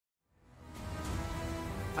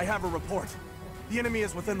I have a report. The enemy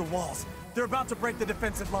is within the walls. They're about to break the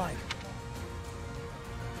defensive line.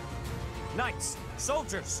 Knights,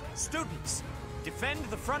 soldiers, students, defend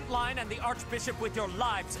the front line and the Archbishop with your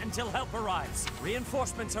lives until help arrives.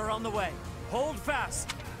 Reinforcements are on the way. Hold fast.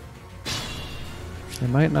 There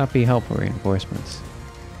might not be help or reinforcements.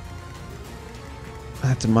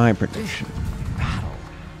 That's my prediction. Battle.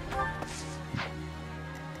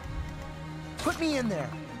 Put me in there.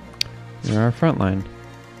 You're our front line.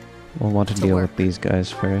 We'll want to deal with these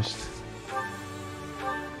guys first.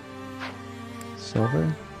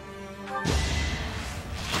 Silver?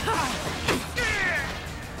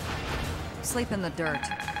 Sleep in the dirt.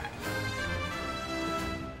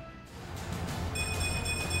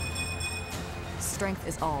 Strength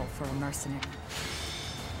is all for a mercenary.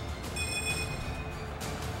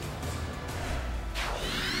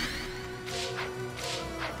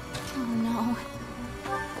 Oh no.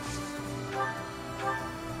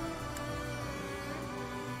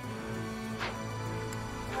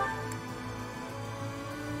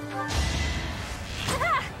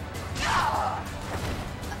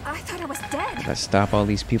 I thought I was dead. Gotta stop all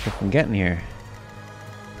these people from getting here.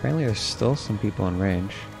 Apparently there's still some people in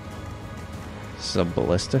range. This is a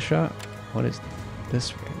ballista shot? What is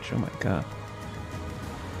this range? Oh my god.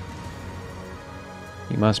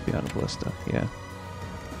 He must be on a ballista, yeah.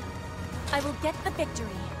 I will get the victory.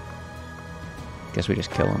 Guess we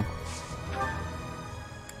just kill him.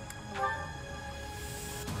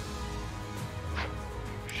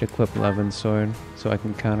 Should equip Levin's sword so I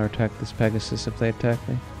can counterattack this Pegasus if they attack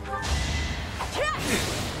me.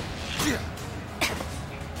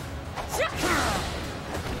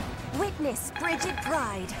 Witness frigid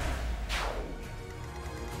pride.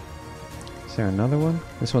 Is there another one?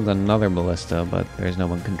 This one's another ballista, but there's no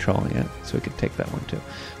one controlling it, so we could take that one too.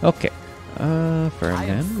 Okay.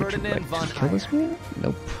 Ferdinand, would you like to kill this man?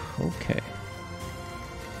 Nope. Okay.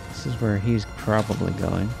 This is where he's probably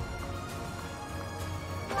going.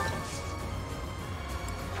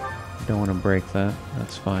 Don't want to break that.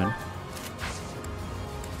 That's fine.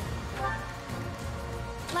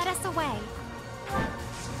 Let us away.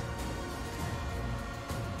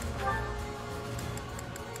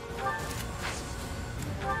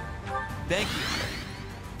 Thank you.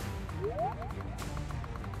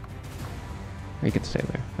 You can stay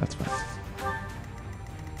there. That's fine.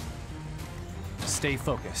 Stay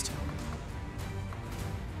focused.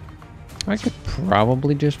 I could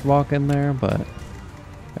probably just walk in there, but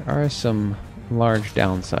there are some large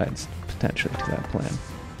downsides potentially to that plan.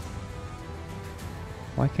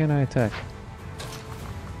 Why can't I attack?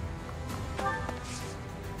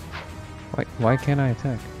 Why can't I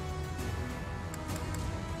attack?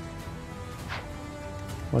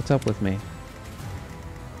 What's up with me?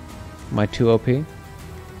 Am I too OP?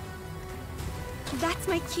 That's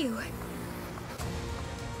my cue.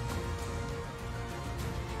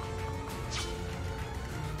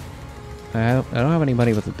 I don't have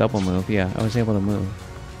anybody with a double move. Yeah, I was able to move.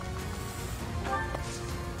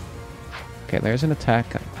 Okay, there's an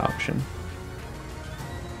attack option.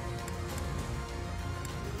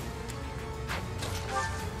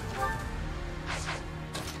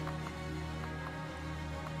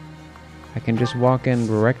 I can just walk in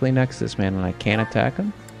directly next to this man and I can't attack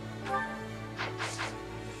him?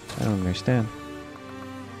 I don't understand.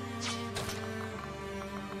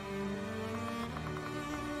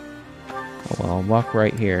 Oh well, I'll walk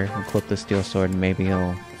right here and clip the steel sword and maybe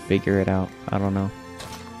he'll figure it out. I don't know.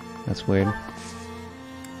 That's weird.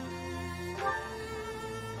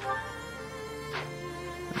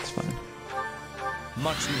 That's fine.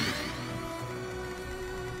 Much needed.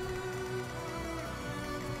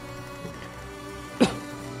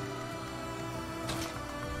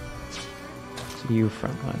 So you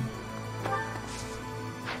frontline.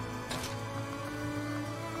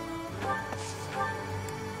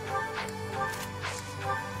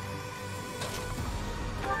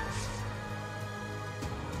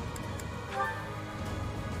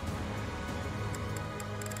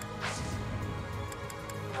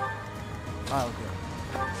 I'll go.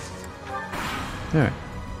 Alright.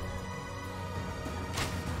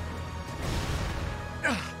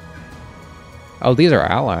 Oh, these are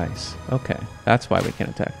allies. Okay. That's why we can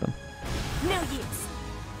attack them. No use.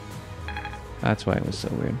 That's why it was so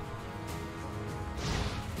weird.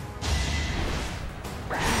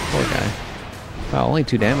 Poor guy. Wow, only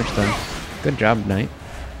 2 damage though. Good job, Knight.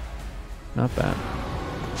 Not bad.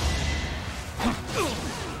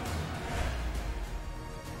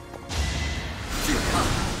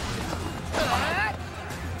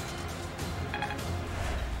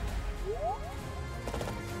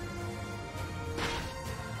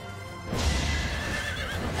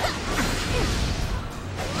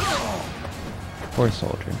 Poor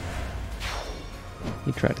soldier.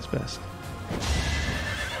 He tried his best.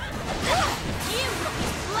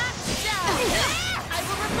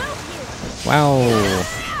 Wow!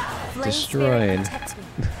 Destroyed.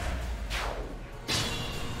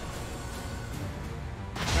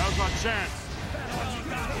 Now's our chance.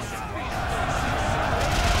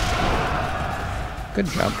 Good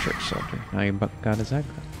job, church soldier. Now you got his aggro.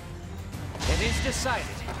 It is decided.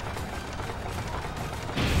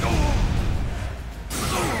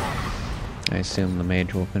 I assume the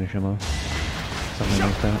mage will finish him off. Something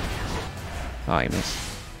like that. Oh, he missed.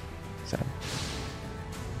 Sad.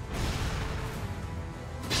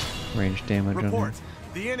 Range damage on him. Report.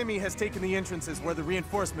 The enemy has taken the entrances where the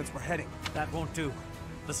reinforcements were heading. That won't do.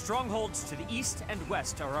 The strongholds to the east and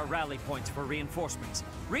west are our rally points for reinforcements.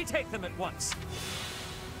 Retake them at once.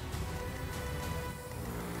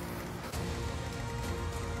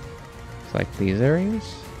 It's like these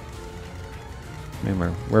areas?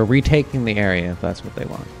 Remember, we're retaking the area if that's what they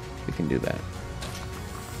want. We can do that.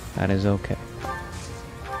 That is okay.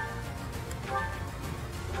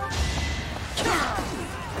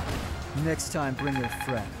 Next time, bring your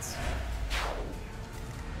friends.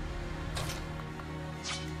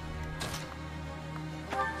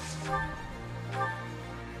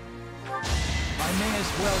 I may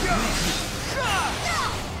as well use you.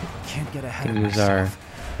 Can't get ahead We of can use our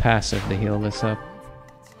myself. passive to heal this up.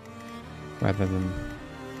 Rather than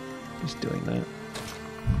just doing that.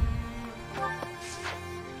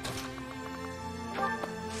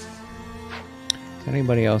 Is there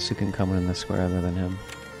anybody else who can come in the square other than him?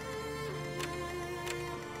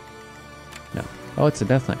 No. Oh, it's a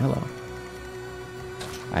Death Knight. Hello.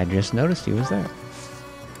 I just noticed he was there.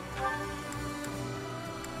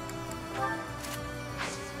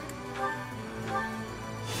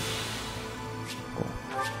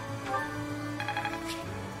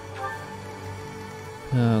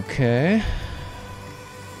 Okay.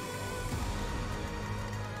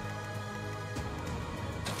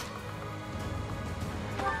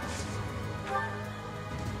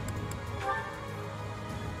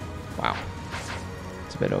 Wow.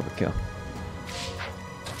 It's a bit overkill.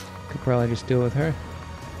 Could probably just deal with her.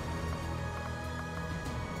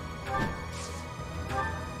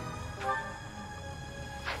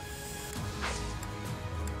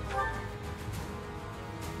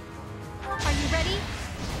 Are you ready?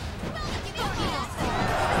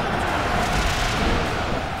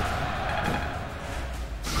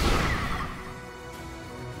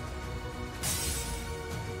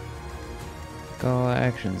 Got all the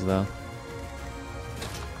actions though.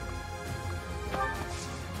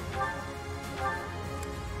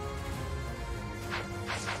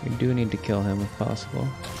 We do need to kill him if possible.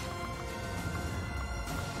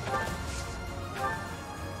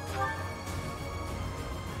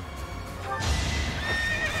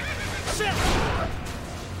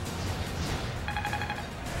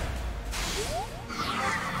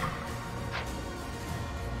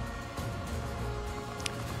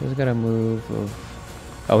 He's got a move of...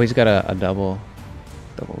 Oh, he's got a double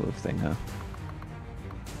move thing, huh?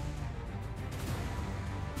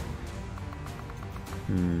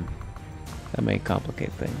 That may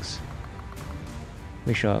complicate things.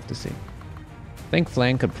 We shall have to see. I think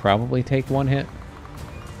Flang could probably take one hit,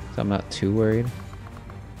 so I'm not too worried.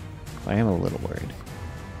 But I am a little worried.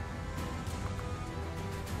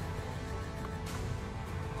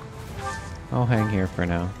 I'll hang here for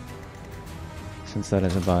now, since that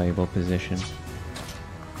is a valuable position.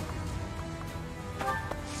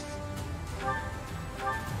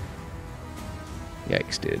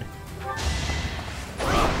 Yikes, dude.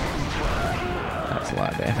 That's a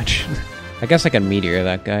lot of damage. I guess I can meteor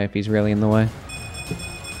that guy if he's really in the way.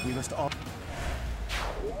 We must all.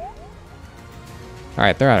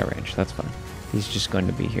 Alright, they're out of range. That's fine. He's just going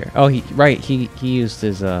to be here. Oh, he used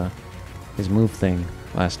his move thing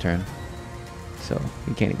last turn. So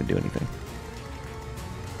he can't even do anything.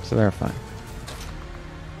 So they're fine.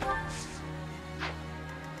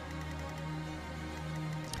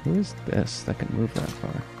 Who is this that can move that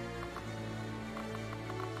far?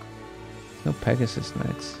 No Pegasus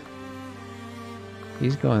Knights.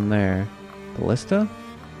 He's going there. Ballista?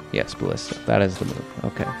 Yes, Ballista. That is the move.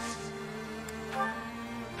 Okay.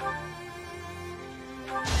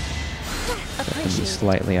 That can be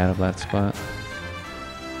slightly out of that spot.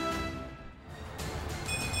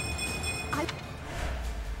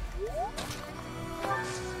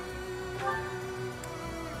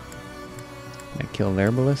 Can I kill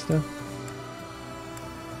their Ballista?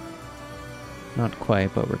 Not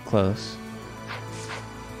quite, but we're close.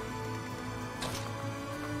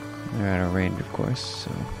 They're out of range, of course,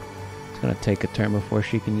 so it's gonna take a turn before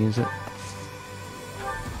she can use it.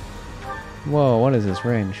 Whoa, what is this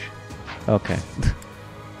range? Okay.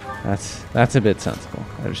 That's a bit sensible.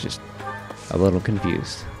 I was just a little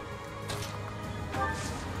confused.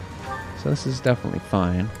 So this is definitely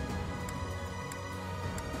fine.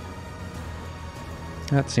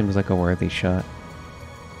 That seems like a worthy shot.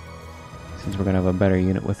 Since we're gonna have a better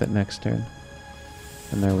unit with it next turn.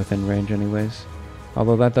 And they're within range anyways.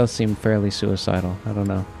 Although that does seem fairly suicidal. I don't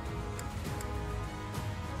know.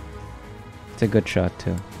 It's a good shot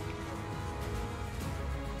too.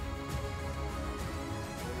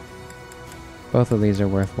 Both of these are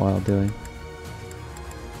worthwhile doing.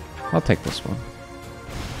 I'll take this one.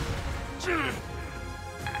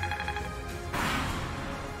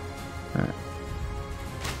 Alright.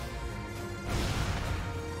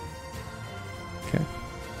 Okay.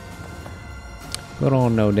 Good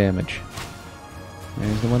old no damage.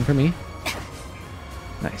 There's the one for me.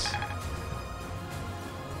 Nice.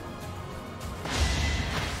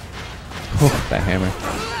 Oh, that hammer.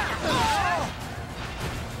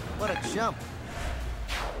 What a jump.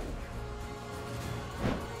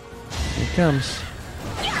 Here it comes.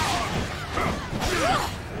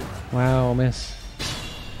 Wow, miss.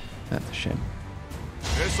 That's a shame.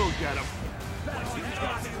 This'll get him.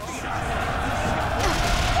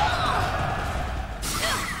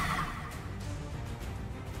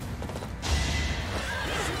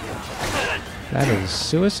 That is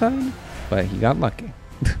suicide, but he got lucky.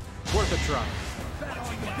 Worth a try.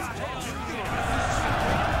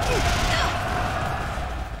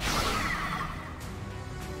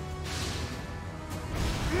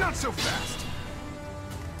 Not so fast.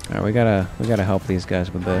 Alright, we gotta help these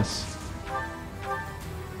guys with this.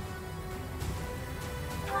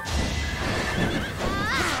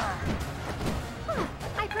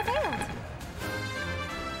 I prevailed.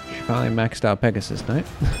 She finally maxed out Pegasus Knight.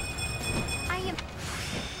 I am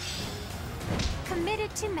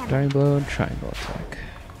committed to memory. Dying blow and triangle attack.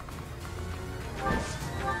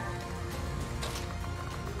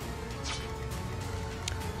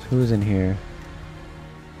 So who's in here?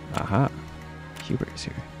 Aha. Hubert's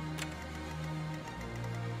here.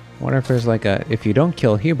 Wonder if there's like a, if you don't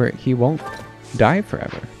kill Hubert, he won't die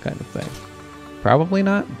forever kind of thing. Probably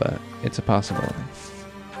not, but it's a possibility.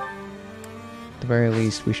 At the very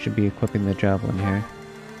least, we should be equipping the javelin here.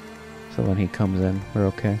 So when he comes in, we're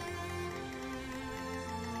okay.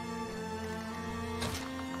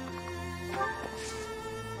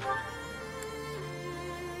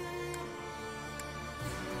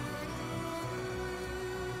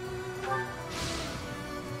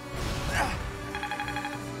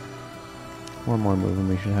 One more move and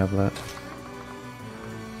we should have that.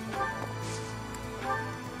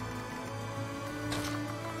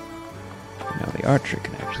 Now the archer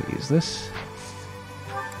can actually use this.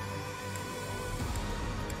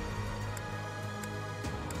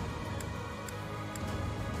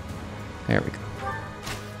 There we go.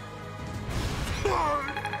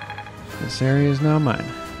 This area is now mine.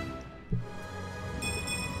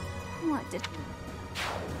 What did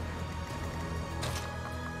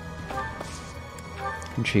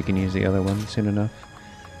And she can use the other one soon enough.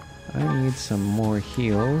 I need some more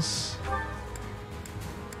heals.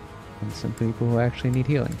 And some people who actually need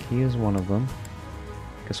healing. He is one of them.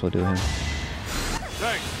 Guess we'll do him.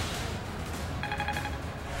 Thanks.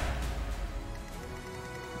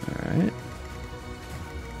 Alright.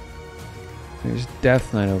 There's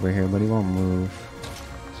Death Knight over here, but he won't move.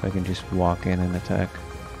 So I can just walk in and attack.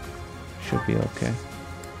 Should be okay.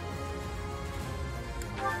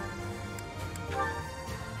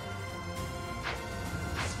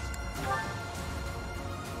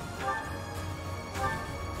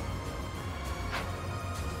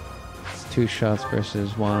 It's 2 shots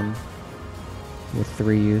versus 1 with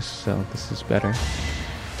 3 use, so this is better.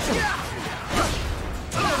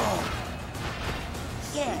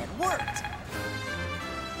 Yeah, it worked.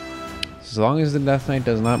 As long as the Death Knight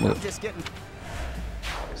does not move. Just getting.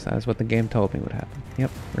 So that's what the game told me would happen.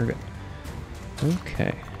 Yep, we're good.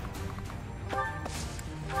 Okay.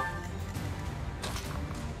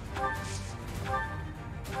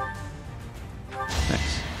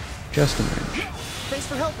 Nice. Just in range. Thanks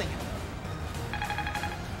for helping.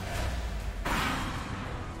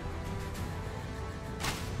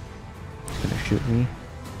 He's gonna shoot me.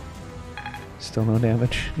 Still no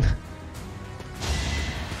damage.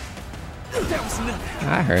 That was nothing.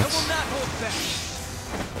 That hurts. Not hold back.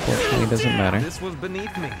 Fortunately, it doesn't matter. This was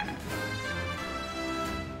beneath me.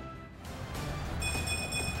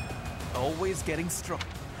 Always getting strong.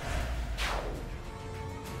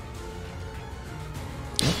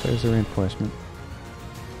 Oh, there's a reinforcement.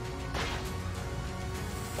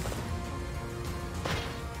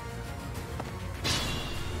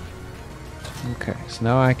 Okay, so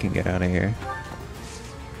now I can get out of here.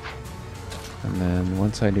 And then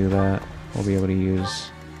once I do that, we'll be able to use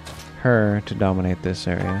her to dominate this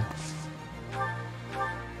area.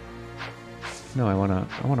 No, I wanna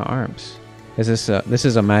arms. Is this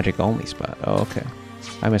is a magic only spot? Oh, okay.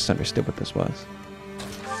 I misunderstood what this was.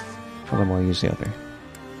 Well, then we'll use the other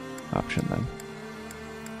option then.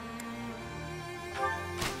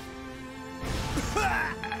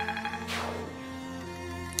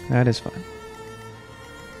 That is fine.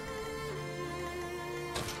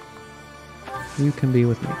 You can be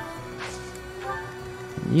with me.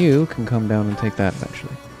 And you can come down and take that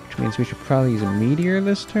eventually. Which means we should probably use a meteor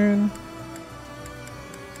this turn.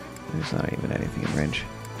 There's not even anything in range.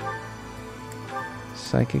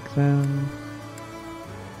 Psychic them.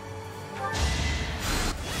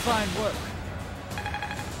 Fine work.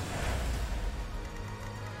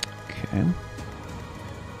 Okay.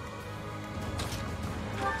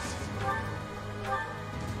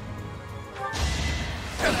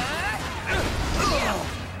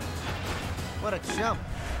 What a jump.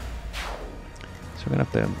 So we're gonna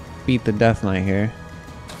have to beat the Death Knight here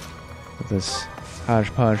with this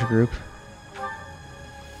hodgepodge group.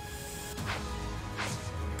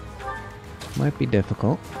 Might be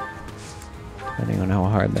difficult, depending on how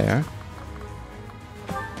hard they are.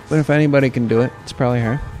 But if anybody can do it, it's probably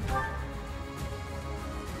her.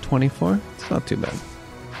 24? It's not too bad.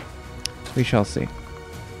 We shall see.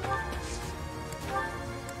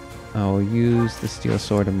 I'll use the Steel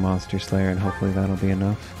Sword and Monster Slayer, and hopefully that'll be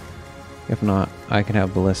enough. If not, I can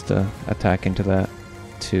have Ballista attack into that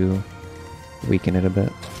to weaken it a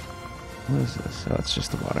bit. What is this? Oh, it's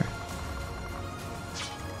just the water.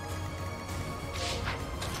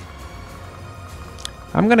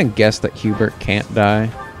 I'm gonna guess that Hubert can't die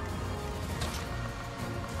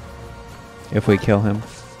if we kill him.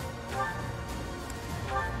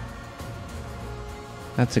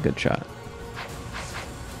 That's a good shot.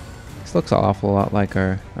 This looks an awful lot like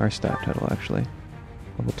our stat title, actually.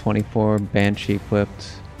 Level 24, Banshee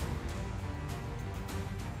equipped.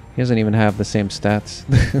 He doesn't even have the same stats.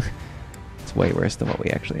 It's way worse than what we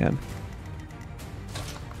actually had.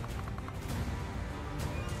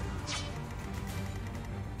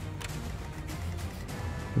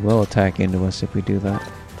 He will attack into us if we do that.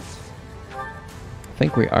 I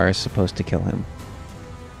think we are supposed to kill him.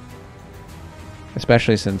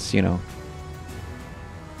 Especially since, you know,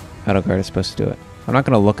 Ohaiguy is supposed to do it. I'm not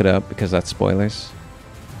going to look it up because that's spoilers.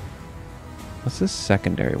 What's this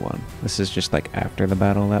secondary one? This is just like after the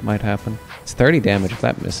battle that might happen. It's 30 damage. If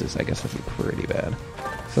that misses, I guess that'd be pretty bad.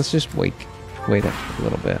 So let's just wait a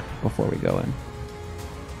little bit before we go in.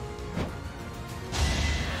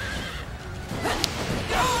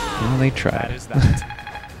 Well, they tried. That is that.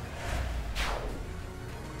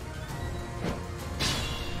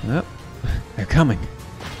 Yep. They're coming.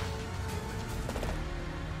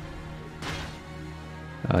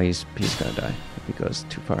 Oh, he's gonna die if he goes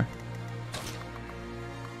too far.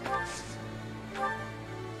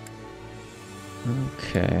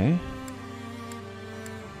 Okay.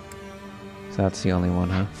 So that's the only one,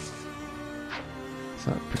 huh? It's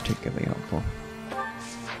not particularly helpful.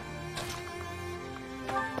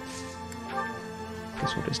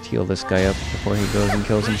 Guess we'll just heal this guy up before he goes and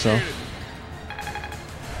kills himself.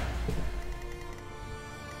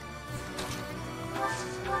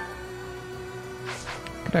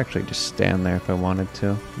 Could actually just stand there if I wanted to,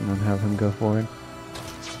 and then have him go forward.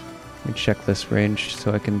 Let me check this range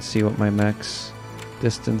so I can see what my max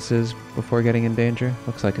distance is before getting in danger.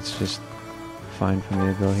 Looks like it's just fine for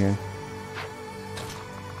me to go here.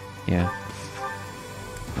 Yeah.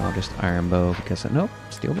 I'll just Iron Bow because nope,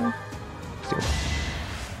 Steel Bow? Steel Bow.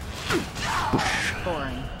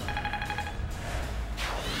 Boring.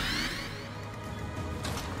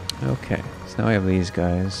 Okay, so now I have these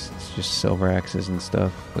guys. It's just silver axes and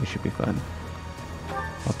stuff. They should be fun.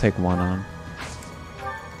 I'll take one on.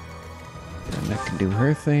 And that can do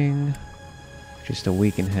her thing. Just to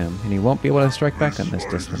weaken him. And he won't be able to strike back on this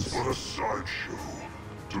distance. What a sideshow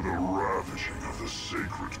to the ravishing of the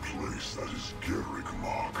sacred place that is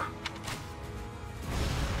Garrigmach.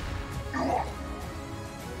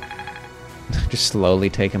 Just slowly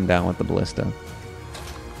take him down with the ballista.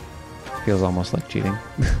 Feels almost like cheating.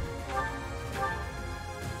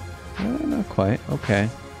 Not quite. Okay.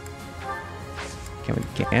 Can we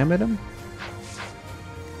gambit him?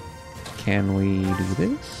 Can we do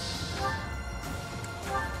this?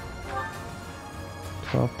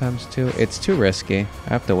 12 times 2. It's too risky. I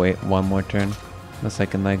have to wait one more turn. Unless I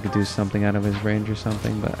can like do something out of his range or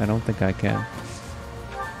something, but I don't think I can.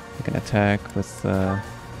 I can attack with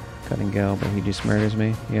Cutting Gale, but he just murders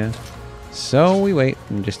me. Yeah. So we wait.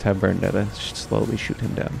 and just have Vendetta slowly shoot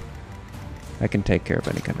him down. I can take care of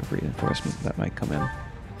any kind of reinforcement that might come in.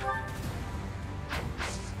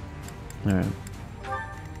 Alright.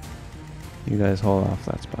 You guys hold off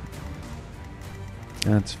that spot.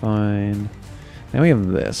 That's fine. Now we have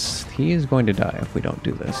this. He is going to die if we don't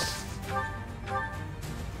do this.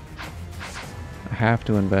 I have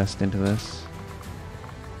to invest into this.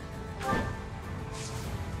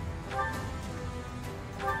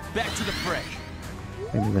 Back to the fray.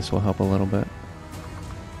 Maybe this will help a little bit.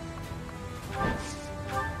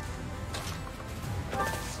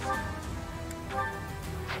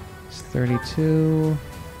 It's 32.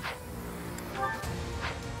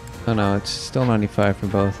 Oh no, it's still 95 for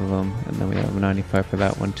both of them, and then we have 95 for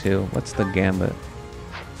that one too. What's the gambit?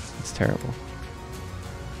 It's terrible.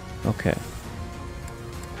 Okay.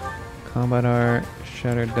 Combat art,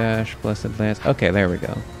 Shattered Dash, Blessed Lance. Okay, there we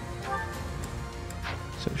go.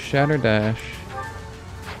 So Shattered Dash,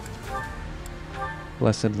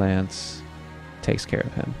 Blessed Lance takes care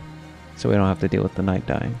of him. So we don't have to deal with the knight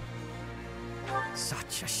dying.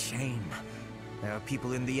 Such a shame. There are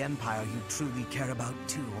people in the Empire you truly care about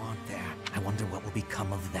too, aren't there? I wonder what will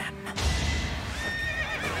become of them.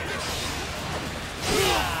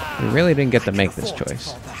 We really didn't get to make this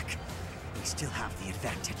choice. We still have the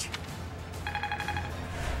advantage.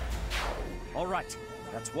 All right,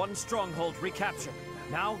 that's one stronghold recaptured.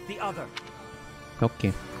 Now the other.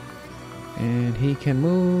 Okay. And he can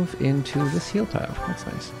move into this heal tile. That's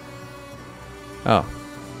nice. Oh.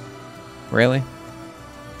 Really?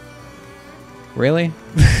 Really?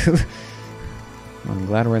 I'm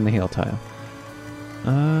glad we're in the heal tile.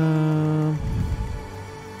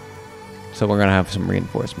 So we're gonna have some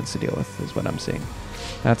reinforcements to deal with, is what I'm seeing.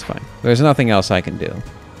 That's fine. There's nothing else I can do.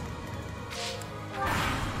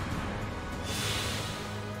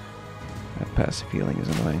 That passive healing is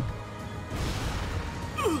annoying.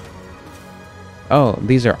 Oh,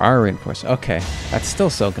 these are our reinforcements. Okay, that's still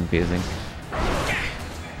so confusing.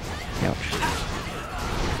 Ouch.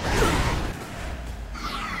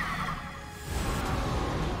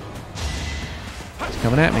 It's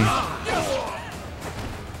coming at me.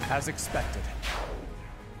 As expected.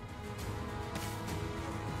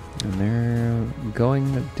 And they're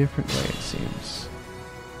going a different way, it seems.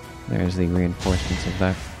 There's the reinforcements of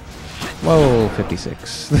that. Whoa,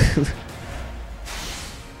 56.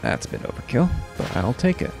 That's a bit overkill, but I'll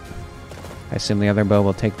take it. I assume the other bow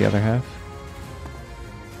will take the other half.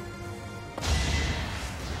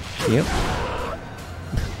 Yep.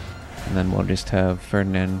 And then we'll just have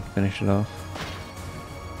Ferdinand finish it off.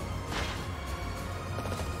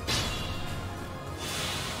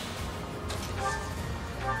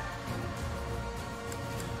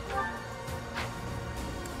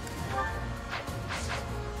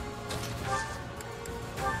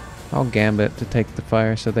 I'll gambit to take the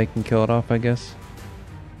fire so they can kill it off, I guess.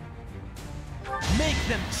 Make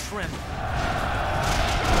them tremble.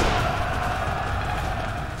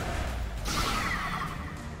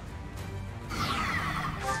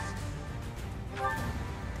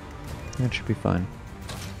 That should be fine.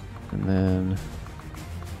 And then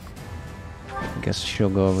I guess she'll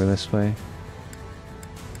go over this way.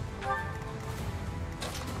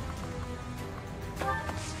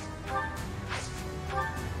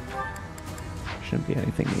 Shouldn't be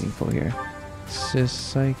anything meaningful here. Sis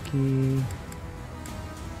Psyche.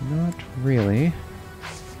 Not really.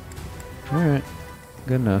 Alright.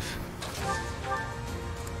 Good enough.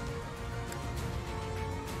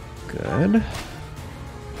 Good.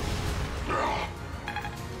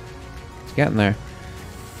 It's getting there.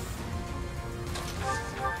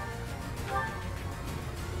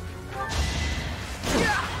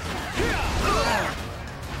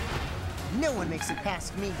 No one makes it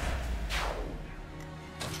past me.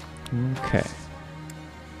 Okay.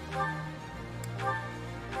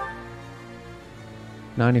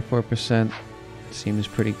 94% seems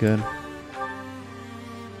pretty good.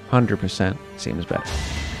 100% seems better.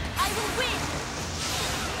 I will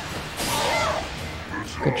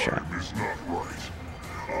win. Good shot. Is not right.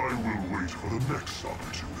 I will wait for the next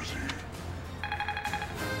opportunity.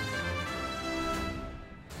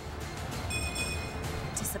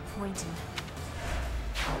 Disappointing.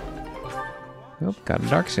 Oh, got a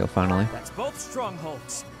Dark Seal finally. That's both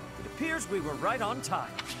strongholds. It appears we were right on time.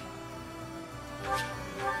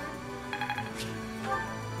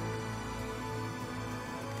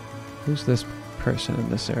 Who's this person in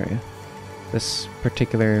this area? This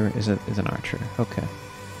particular is an archer. Okay.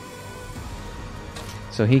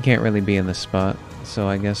 So he can't really be in this spot. So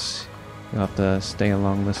I guess you'll have to stay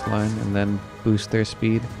along this line and then boost their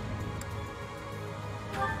speed.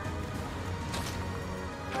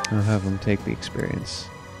 I'll have him take the experience.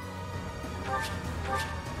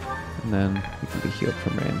 And then he can be healed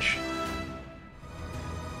from range.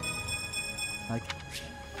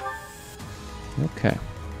 Okay.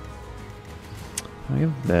 I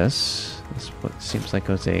have this. This what seems like it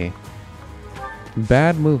was a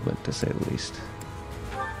bad movement, to say the least.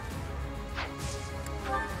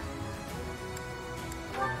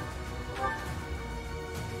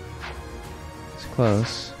 It's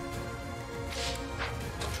close.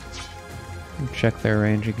 Check their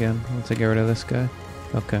range again once I get rid of this guy.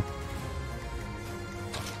 Okay.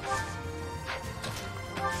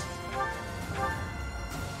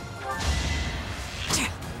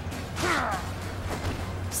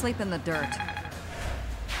 Sleep in the dirt.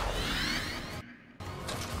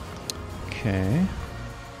 Okay.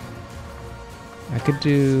 I could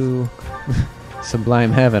do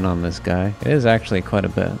Sublime Heaven on this guy. It is actually quite a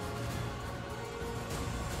bit.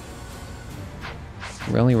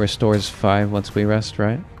 It only restores 5 once we rest,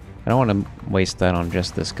 right? I don't want to waste that on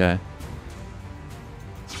just this guy.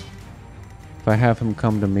 If I have him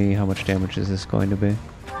come to me, how much damage is this going to be?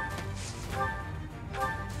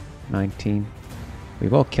 19. We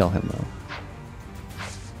will kill him though.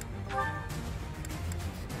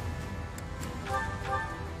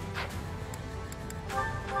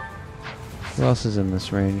 Who else is in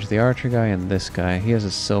this range? The archer guy and this guy. He has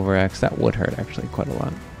a silver axe. That would hurt actually quite a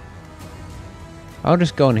lot. I'll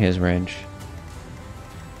just go in his range.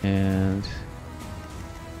 And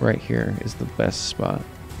right here is the best spot.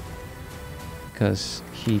 Because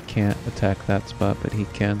he can't attack that spot, but he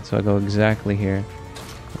can. So I go exactly here.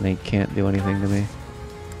 And they can't do anything to me.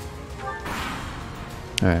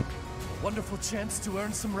 Alright. Wonderful chance to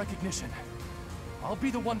earn some recognition. I'll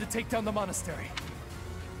be the one to take down the monastery.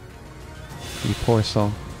 You poor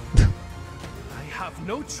soul. I have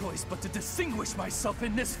no choice but to distinguish myself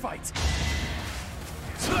in this fight.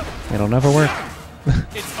 It'll never work.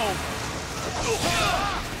 It's over.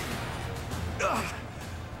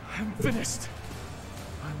 I'm finished.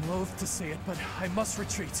 I'm loath to say it, but I must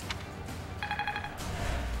retreat.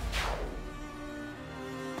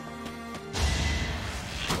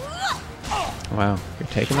 Wow, you're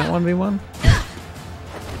taking that 1v1?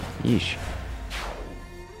 Yeesh.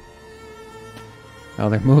 Oh,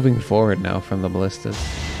 they're moving forward now from the ballistas.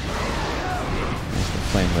 There's the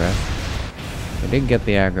flame breath. They did get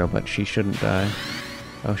the aggro, but she shouldn't die.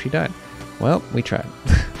 Oh, she died. Well, we tried.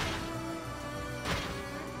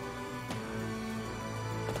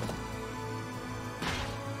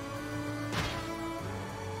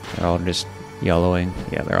 They're all just yellowing.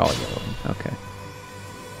 Yeah, they're all yellowing. Okay.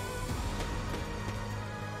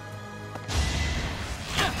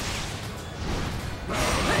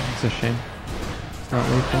 It's a shame. It's not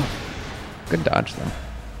lethal. Good dodge, though.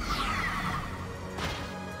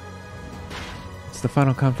 It's the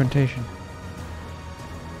final confrontation.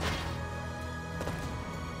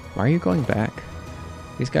 Why are you going back?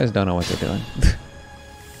 These guys don't know what they're doing.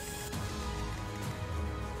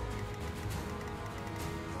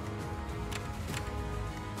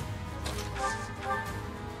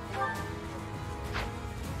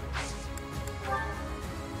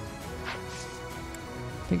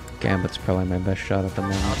 I think Gambit's probably my best shot at the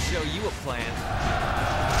moment. I'll show you a plan.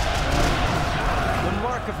 The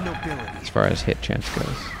mark of nobility. As far as hit chance goes.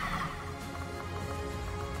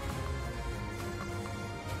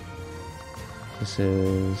 This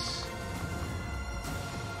is...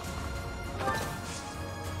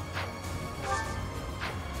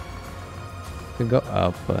 could go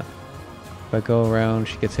up, but if I go around,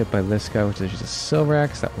 she gets hit by this guy, which is just a silver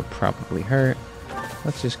axe. That would probably hurt.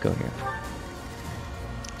 Let's just go here.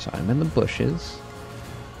 So I'm in the bushes.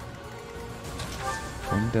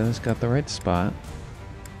 Brenda's got the right spot.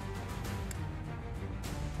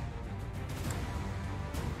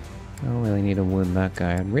 I don't really need to wound that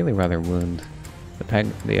guy. I'd really rather wound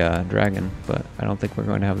the dragon, but I don't think we're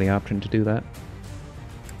going to have the option to do that.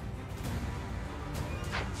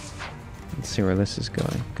 Let's see where this is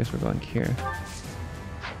going. Guess we're going here.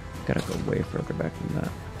 Gotta go way further back than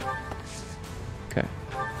that. Okay.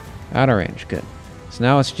 Out of range, good. So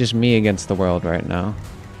now it's just me against the world right now.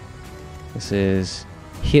 This is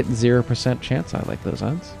hit 0% chance. I like those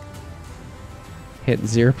odds. Hit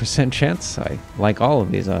 0% chance. I like all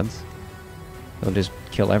of these odds. They'll just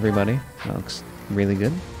kill everybody. That looks really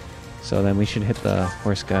good. So then we should hit the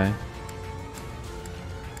horse guy.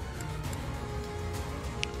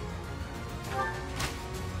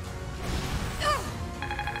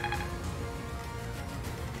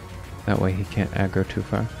 That way he can't aggro too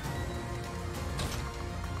far.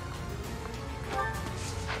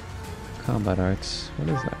 Combat arts. What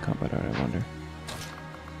is that combat art, I wonder?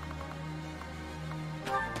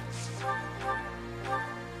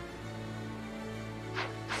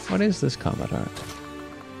 What is this combat art?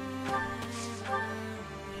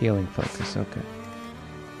 Healing focus, okay.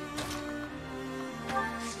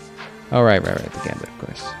 Oh, right, the gambit, of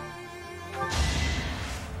course.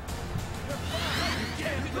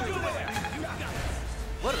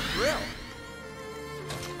 What a thrill!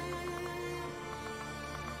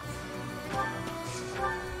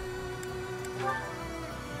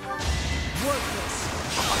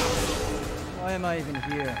 Why am I even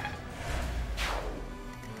here?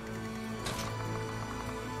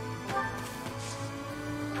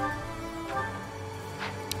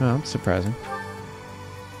 Oh, that's surprising.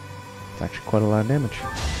 It's actually quite a lot of damage.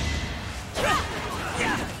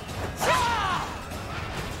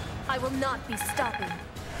 I will not be stopping.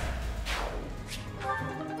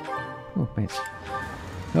 Oh, nice.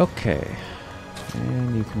 Okay.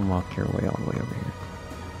 And you can walk your way all the way over here.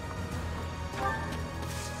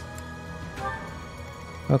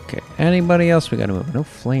 Okay, anybody else we gotta move? No,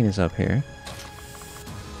 Flame is up here.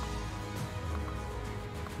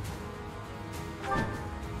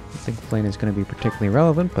 I think Flame is gonna be particularly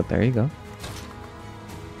relevant, but there you go.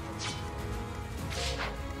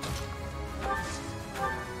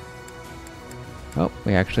 Oh,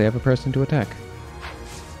 we actually have a person to attack.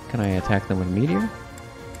 Can I attack them with Meteor?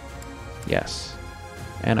 Yes.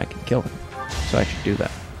 And I can kill them. So I should do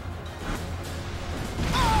that.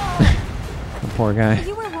 The poor guy.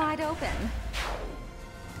 You were wide open.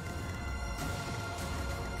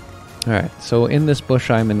 Alright, so in this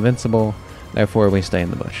bush I'm invincible, therefore we stay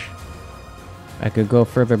in the bush. I could go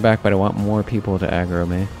further back, but I want more people to aggro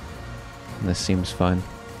me. And this seems fun.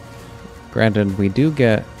 Granted, we do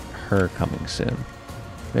get her coming soon.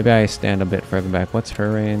 Maybe I stand a bit further back. What's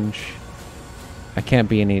her range? I can't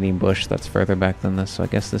be in any bush that's further back than this, so I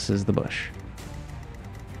guess this is the bush.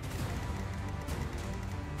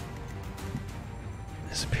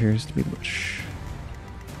 This appears to be the bush.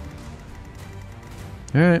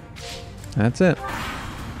 Alright. That's it.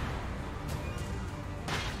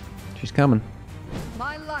 She's coming.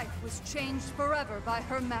 My life was changed forever by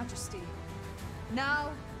Her Majesty. Now,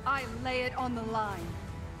 I lay it on the line.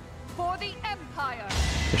 For the Empire!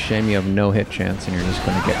 It's a shame you have no hit chance and you're just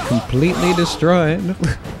gonna get completely destroyed.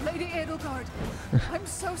 Lady Edelgard, I'm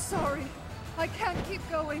so sorry. I can't keep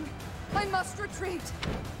going. I must retreat.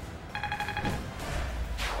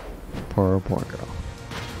 Poor girl.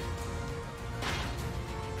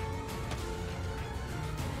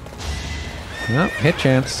 No, hit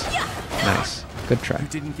chance. Nice. Good try. You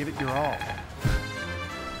didn't give it your all.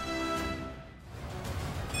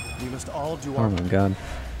 We must all do our... Oh my god.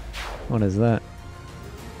 What is that?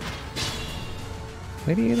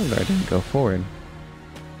 Lady Edelgard didn't go forward.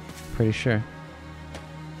 Pretty sure.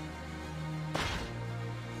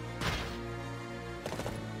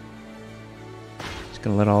 Just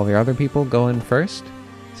gonna let all the other people go in first.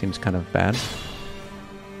 Seems kind of bad.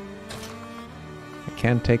 I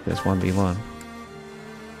can take this 1v1.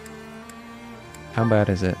 How bad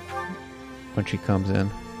is it when she comes in?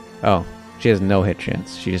 Oh, she has no hit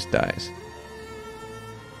chance. She just dies.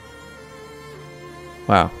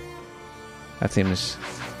 Wow. That seems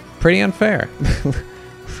pretty unfair.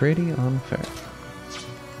 Pretty unfair.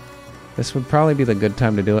 This would probably be the good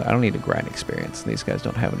time to do it. I don't need to grind experience. These guys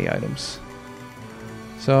don't have any items.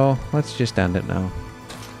 So, let's just end it now.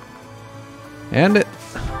 End it!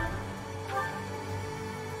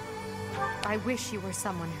 I wish you were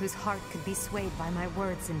someone whose heart could be swayed by my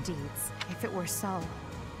words and deeds. If it were so,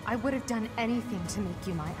 I would have done anything to make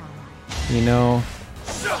you my ally. You know,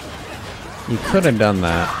 you could have done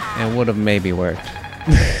that, and it would have maybe worked.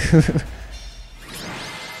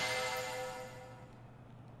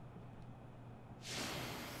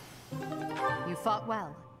 You fought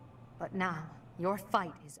well, but now your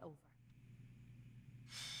fight is over.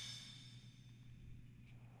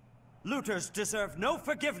 Looters deserve no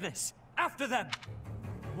forgiveness. After them!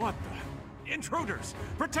 What the? Intruders!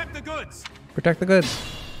 Protect the goods! Protect the goods.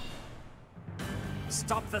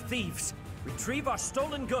 Stop the thieves! Retrieve our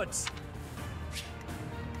stolen goods!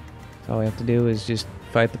 All we have to do is just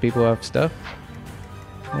fight the people who have stuff,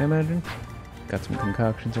 I imagine. Got some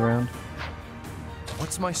concoctions around.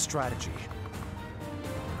 What's my strategy?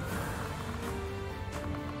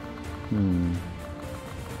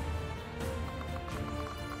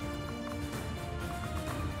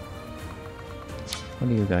 What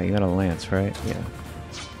do you got? You got a lance, right? Yeah. Are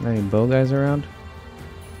there any bow guys around?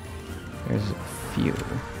 There's a few.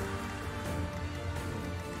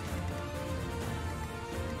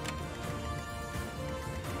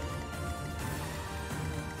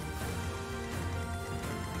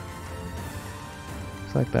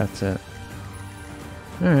 Looks like that's it.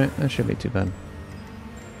 Alright, that should be too bad.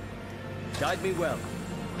 Guide me well.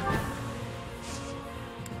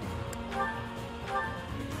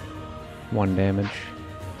 1 damage.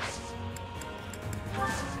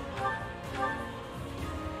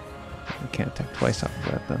 I can't attack twice off of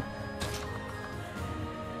that though.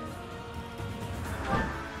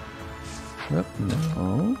 Oh,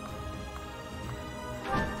 no.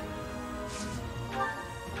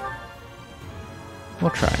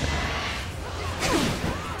 We'll try it.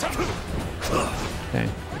 Dang.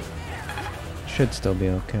 Should still be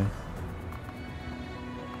okay.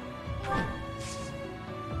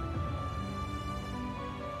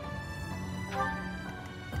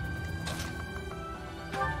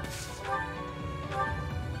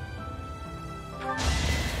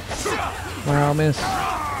 Where I'll miss.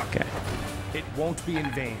 Okay. It won't be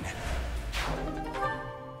in vain.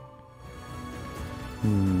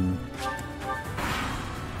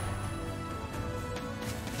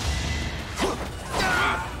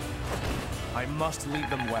 I must lead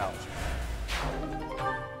them well.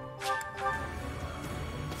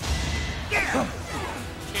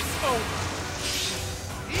 It's over.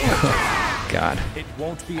 God. It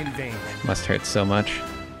won't be in vain. Must hurt so much.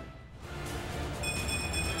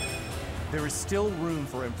 There is still room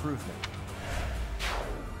for improvement.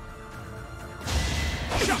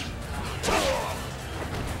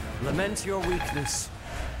 Lament your weakness.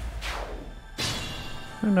 I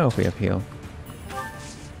don't know if we have heal.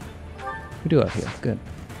 We do have heal. Good.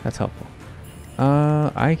 That's helpful.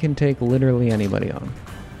 I can take literally anybody on.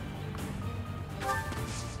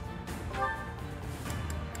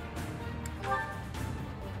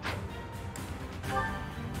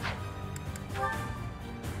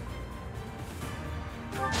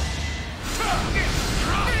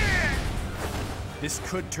 This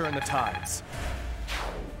could turn the tides.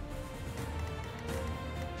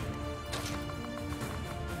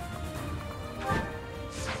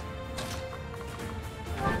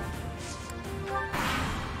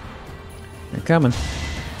 They're coming.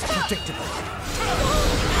 Predictable.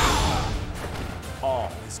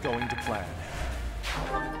 All is going to plan.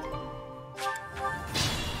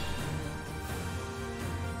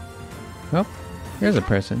 Oh, here's a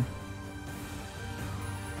person.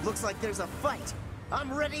 Looks like there's a fight.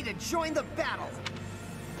 I'm ready to join the battle.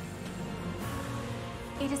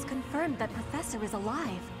 It is confirmed that Professor is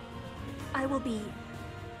alive. I will be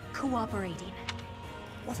cooperating.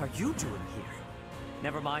 What are you doing here?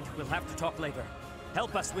 Never mind, we'll have to talk later.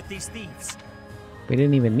 Help us with these thieves. We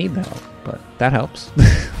didn't even need the help, but that helps.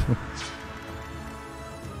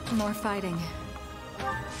 More fighting.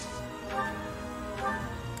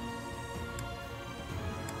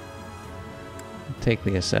 Take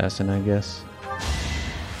the assassin, I guess.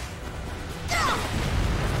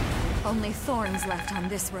 Only thorns left on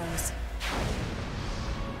this rose.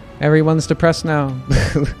 Everyone's depressed now.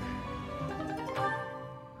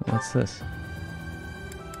 What's this?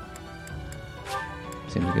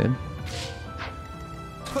 Seems good.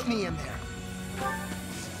 Put me in there.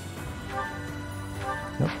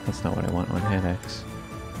 Nope, that's not what I want on hand axe.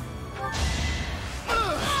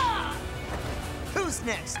 Who's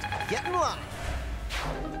next? Get in line.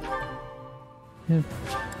 Yeah.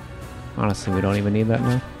 Honestly, we don't even need that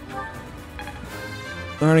now.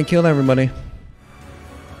 I already killed everybody.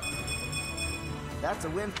 That's a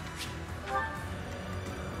win.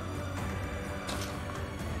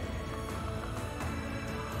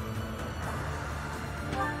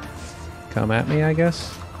 Come at me, I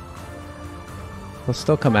guess? They'll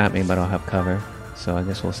still come at me, but I'll have cover. So I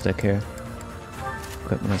guess we'll stick here.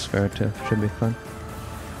 Equip my spare too. Should be fun.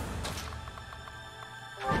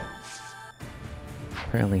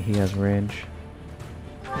 Apparently he has range.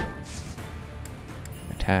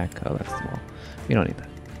 Attack. Oh, that's the wall. We don't need that.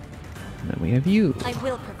 And then we have you. I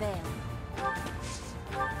will prevail.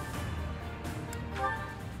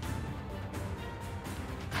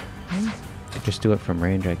 Could just do it from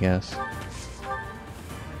range, I guess.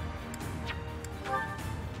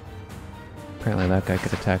 Apparently that guy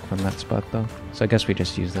could attack from that spot though. So I guess we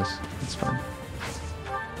just use this. It's fine.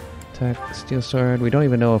 Attack the steel sword. We don't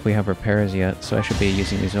even know if we have repairs yet, so I should be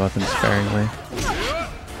using these weapons sparingly.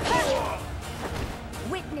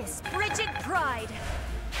 Witness frigid pride.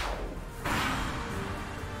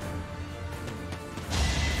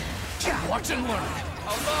 Watch and learn.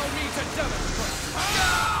 Allow me to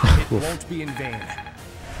demonstrate. It won't be in vain.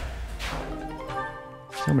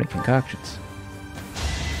 So many concoctions.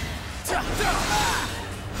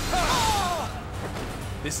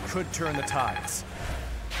 This could turn the tides.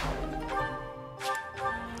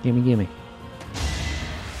 Gimme, gimme.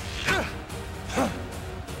 I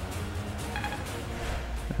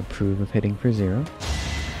approve of hitting for 0.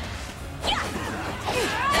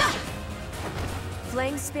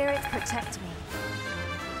 Flame spirits protect me.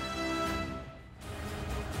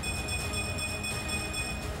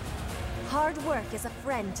 Hard work is a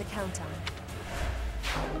friend to count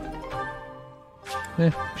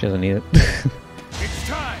on. She doesn't need it. It's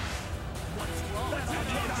time!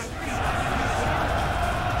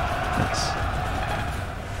 Nice.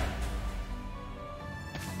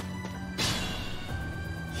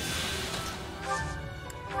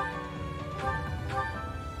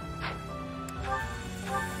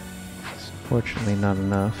 Fortunately, not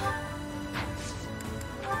enough.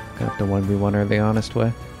 Gonna have to 1v1 her the honest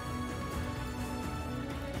way.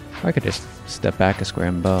 I could just step back a square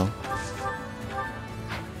and bow.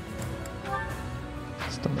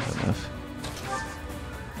 Still not enough.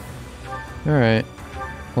 Alright.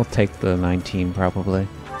 We'll take the 19 probably.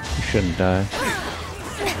 You shouldn't die.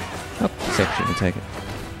 Oh, except she can take it.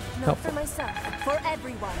 Not for myself, for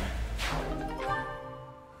everyone.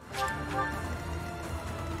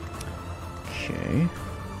 Okay.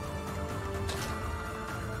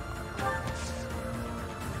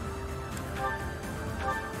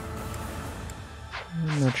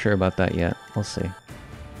 I'm not sure about that yet. We'll see.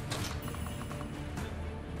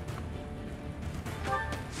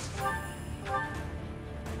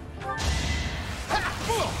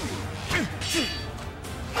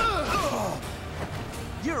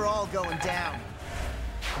 You're all going down.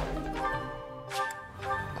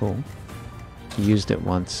 Cool. Used it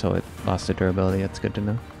once, so it lost the durability. That's good to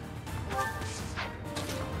know.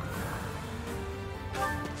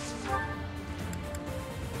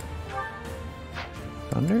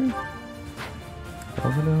 Thunder?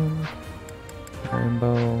 Overload? Iron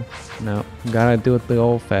bow? No. Gotta do it the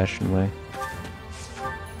old-fashioned way.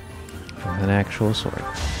 With an actual sword.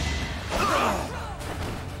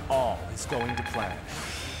 All is going to plan.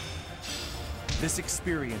 This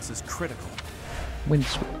experience is critical. Wind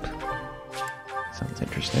sweep. Sounds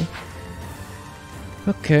interesting.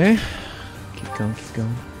 Okay. Keep going, keep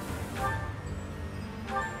going.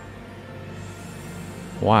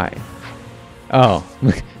 Why? Oh,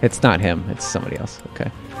 it's not him. It's somebody else. Okay.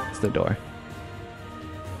 It's the door.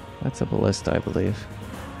 That's a ballista, I believe.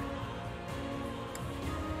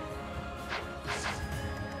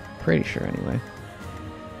 Pretty sure, anyway.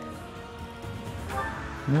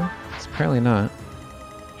 No, it's apparently not.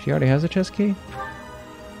 She already has a chest key?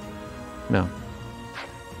 No.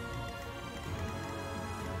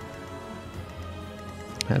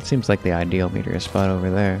 That seems like the ideal meteor spot over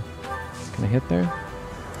there. Can I hit there?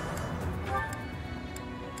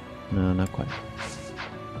 No, not quite.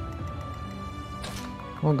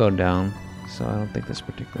 We'll go down, so I don't think this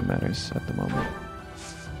particularly matters at the moment.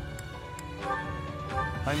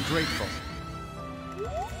 I'm grateful.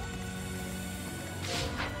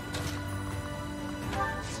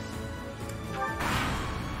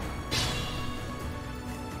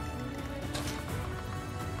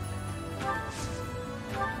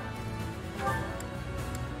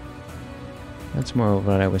 That's more of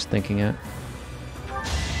what I was thinking at.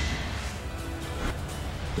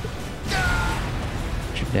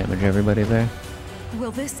 Should damage everybody there.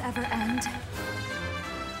 Will this ever end?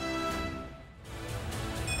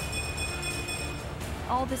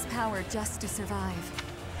 All this power just to survive.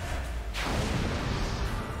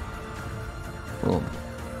 Boom.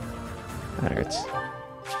 That hurts.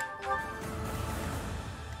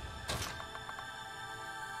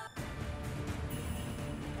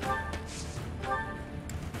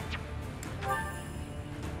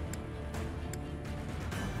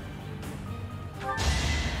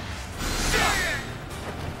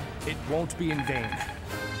 It won't be in vain.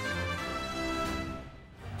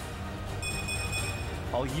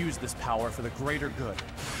 I'll use this power for the greater good.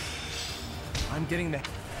 I'm getting the...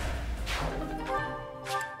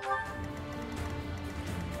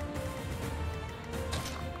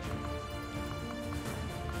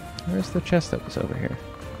 Where's the chest that was over here?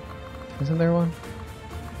 Isn't there one?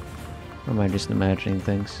 Or am I just imagining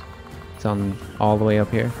things? It's on all the way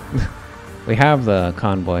up here. We have the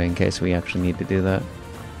convoy in case we actually need to do that.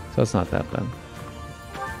 So it's not that bad.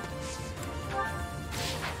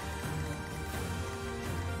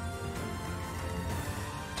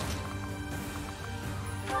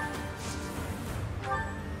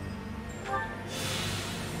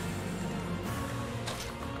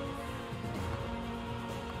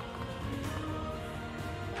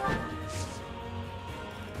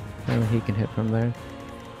 Oh, he can hit from there.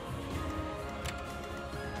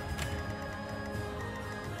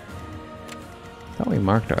 I thought we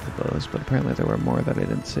marked our bows, but apparently there were more that I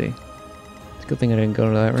didn't see. It's a good thing I didn't go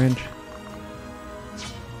to that range.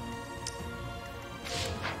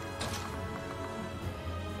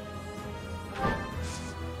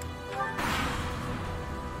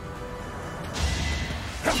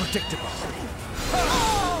 Predictable.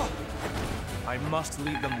 I must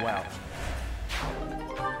lead them well.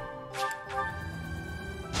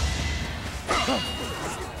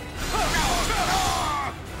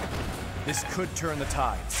 This could turn the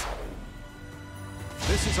tides.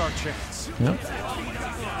 This is our chance. Yep.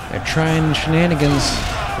 They're trying shenanigans.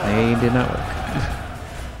 They did not work.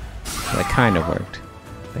 That kind of worked.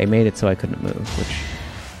 They made it so I couldn't move, which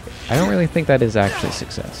I don't really think that is actually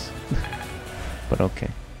success. But okay.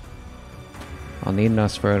 I'll need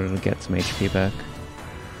Nosferatu to get some HP back.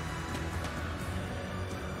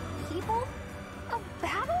 People? A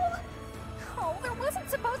battle? Oh, there wasn't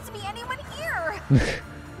supposed to be anyone here!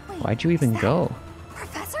 Why'd you even go?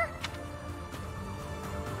 Professor?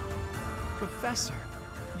 Professor,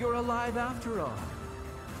 you're alive after all.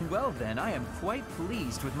 Well then, I am quite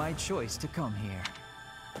pleased with my choice to come here.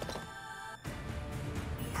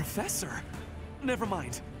 Professor? Never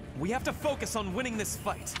mind. We have to focus on winning this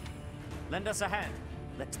fight. Lend us a hand.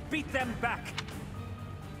 Let's beat them back.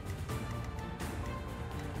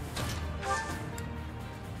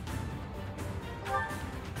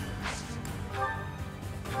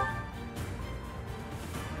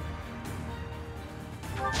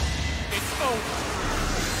 It's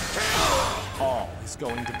over. All is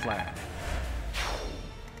going to plan.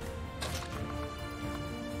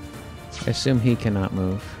 I assume he cannot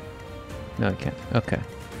move. No, he can't. Okay.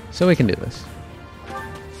 So we can do this.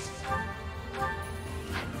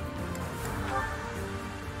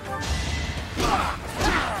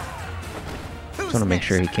 Just want to make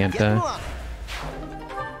sure he can't die.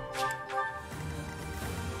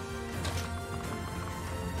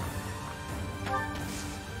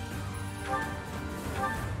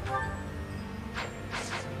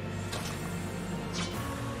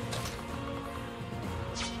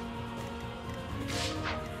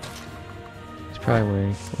 It's probably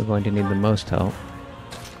where we're going to need the most help.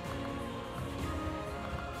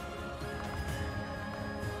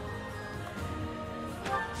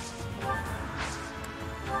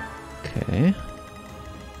 Okay.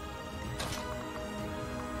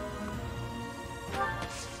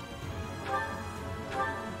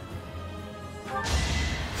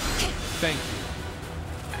 Thank you.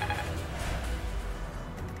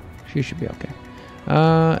 She should be okay.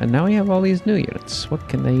 And now we have all these new units. What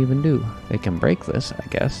can they even do? They can break this, I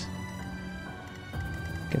guess.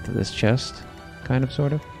 Get to this chest. Kind of,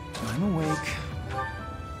 sort of. I'm awake.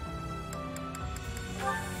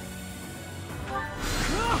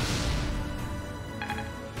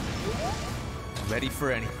 Ready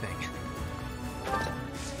for anything.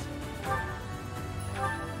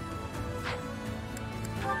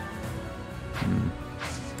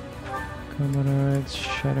 Comrades,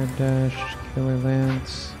 Shatter Dash, Killer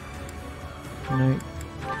Lance, Knight,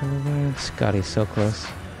 Killer Lance. God, he's so close.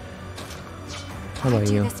 How about I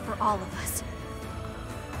do you? this for all of us.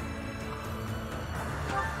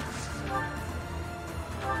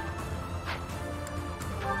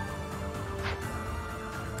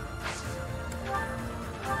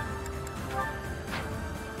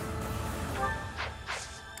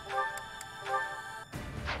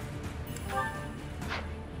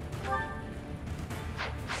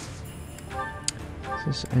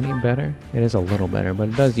 Is this any better? It is a little better, but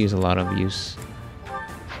it does use a lot of use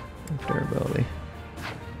of durability. I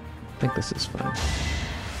think this is fine.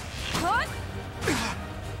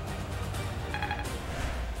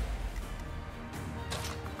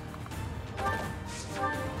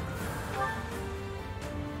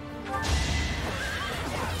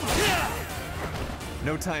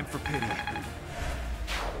 No time for pity.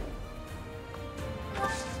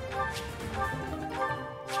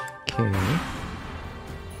 Okay.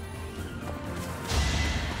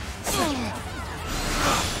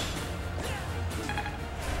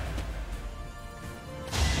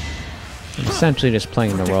 I'm essentially just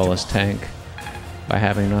playing the role as tank by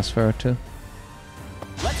having Nosferatu.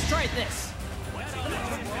 Let's try this.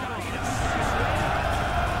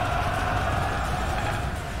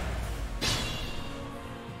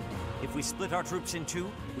 If we split our troops in two,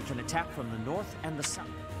 we can attack from the north and the south.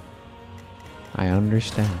 I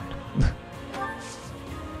understand.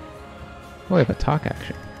 Oh, we have a talk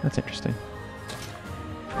action. That's interesting.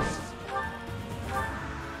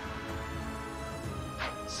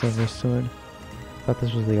 Silver sword. Thought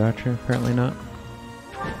this was the archer. Apparently not.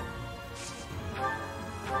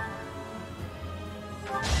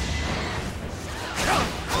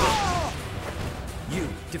 You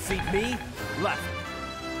defeat me? Left.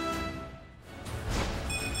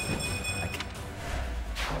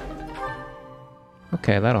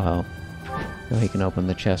 Okay, that'll help. Now he can open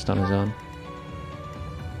the chest on his own.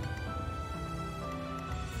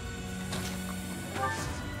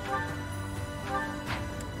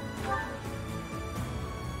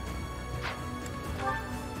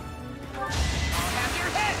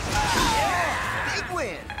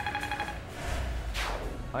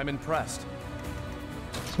 I'm impressed.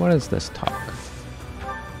 So what is this talk?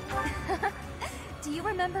 Do you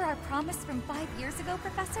remember our promise from 5 years ago,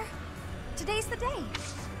 Professor? Today's the day.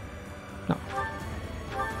 No.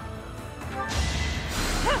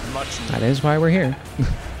 Much That is why we're here.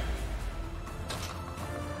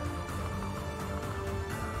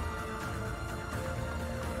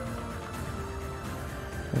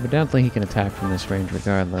 Evidently he can attack from this range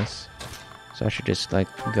regardless. So I should just like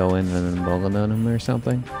go in and then bullet on him or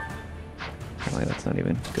something. Apparently that's not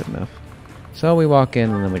even good enough. So we walk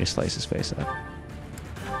in and then we just slice his face up.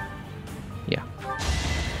 Yeah.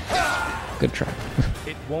 Good try.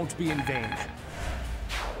 It won't be in vain.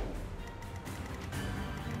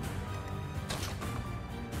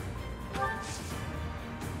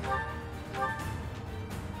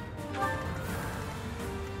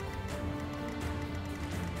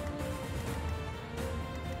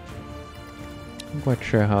 I'm quite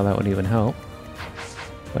sure how that would even help.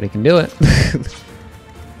 But he can do it.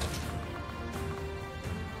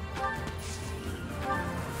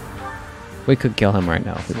 We could kill him right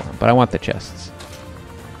now if we want, but I want the chests.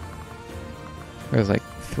 There's like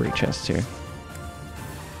 3 chests here.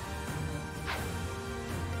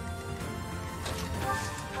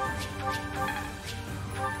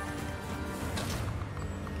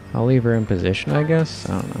 I'll leave her in position, I guess?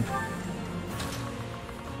 I don't know.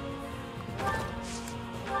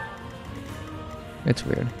 It's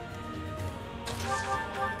weird.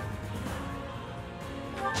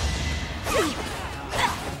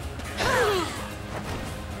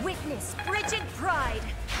 Witness frigid pride.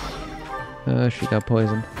 She got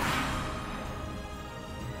poisoned.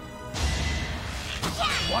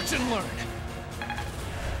 Watch and learn.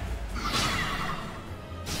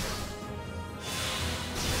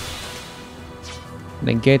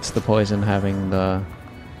 Negates the poison having the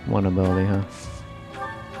one ability, huh?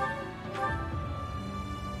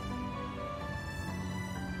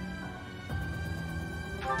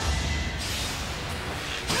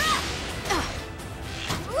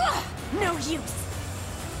 No use.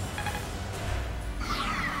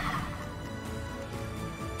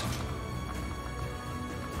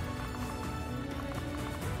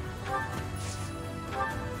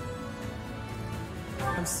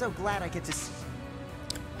 I'm so glad I get to see.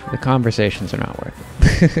 The conversations are not worth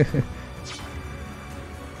it.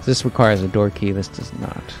 This requires a door key, this does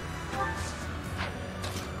not.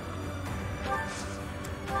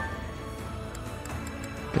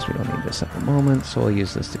 Guess we don't need this at the moment, so we'll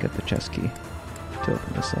use this to get the chest key to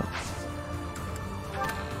open this up.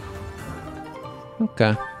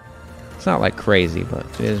 Okay. It's not like crazy, but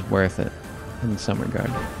it is worth it in some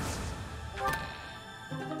regard.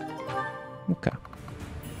 Okay.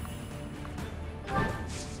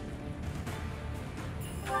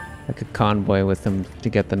 I could convoy with him to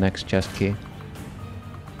get the next chest key.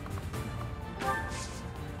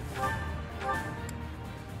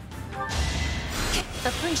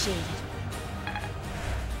 Appreciated.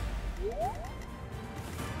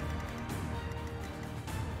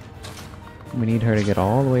 We need her to get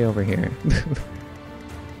all the way over here.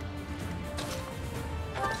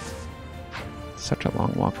 Such a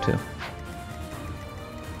long walk, too. Do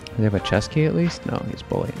they have a chest key at least? No, he's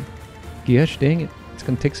bullying. Gosh, dang it. It's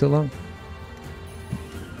gonna take so long.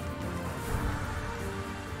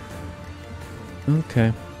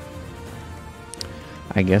 Okay.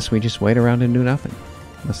 I guess we just wait around and do nothing.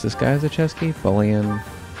 Unless this guy has a chest key? Bullion,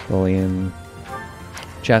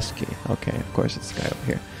 chest key. Okay, of course it's the guy over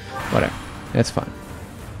here. Whatever. It's fine.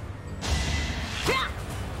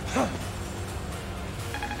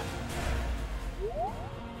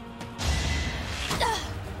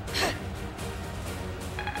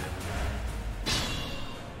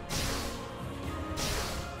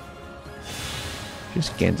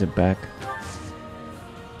 Just gains it back.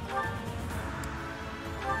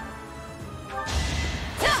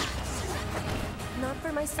 Not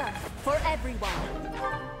for myself, for everyone.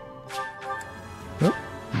 Oh,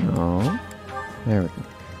 no. There we go.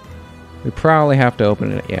 We probably have to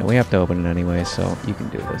open it. Yeah, we have to open it anyway, so you can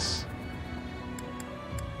do this.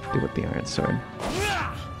 Do it with the iron sword.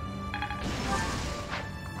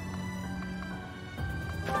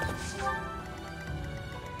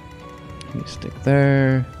 You stick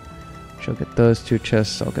there. She'll get those 2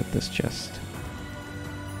 chests, I'll get this chest.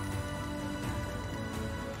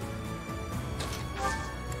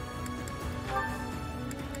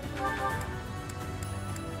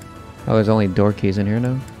 Oh, there's only door keys in here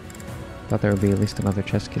now? Thought there would be at least another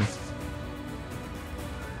chest key.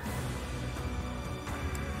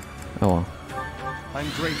 Oh well. I'm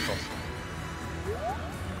grateful.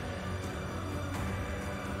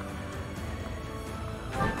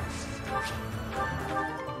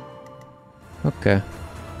 Okay.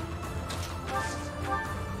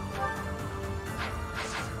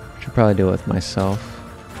 Should probably do it with myself.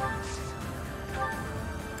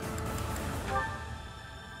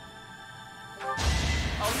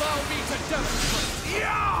 Allow me to demonstrate.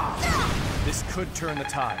 Yeah! This could turn the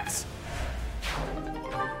tides.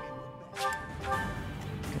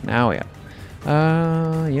 Now we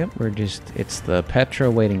yep, we're just, it's the Petra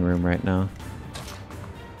waiting room right now.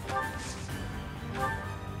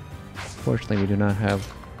 Fortunately, we do not have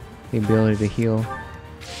the ability to heal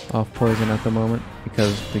off poison at the moment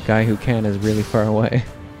because the guy who can is really far away.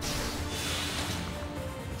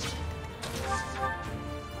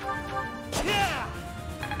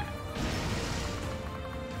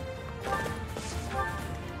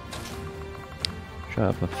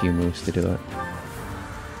 Drop a few moves to do it.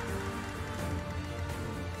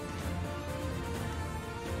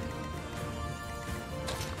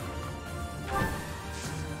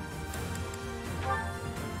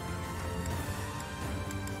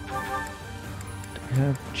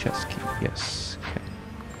 Have chest key, yes. Okay.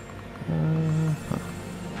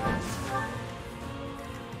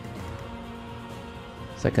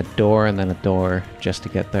 It's like a door and then a door just to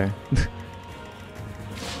get there.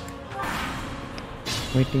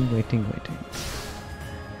 Waiting.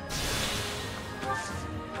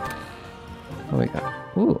 What we got?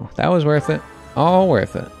 Ooh, that was worth it. All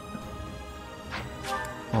worth it.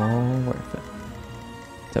 All worth it.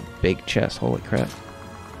 It's a big chest, holy crap.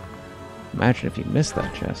 Imagine if you missed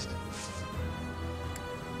that chest.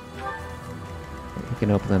 We can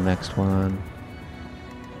open the next one.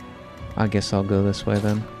 I guess I'll go this way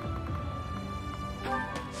then.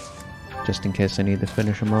 Just in case I need to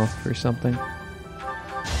finish them off or something.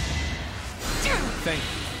 Thank you.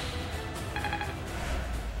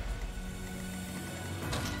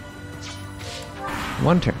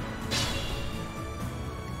 One turn.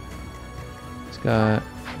 It's got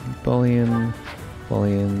bullion. What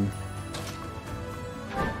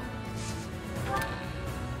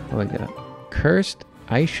do I got? Cursed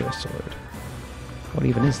Aisha sword. What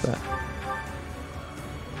even is that?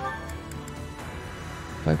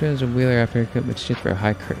 5 times a wheeler after equipment shit for a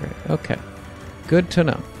high crit rate. Okay. Good to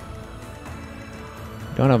know.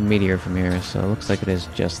 Don't have a meteor from here, so it looks like it is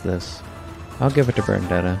just this. I'll give it to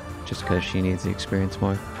Bernadetta, just because she needs the experience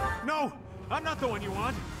more. No! I'm not the one you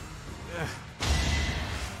want!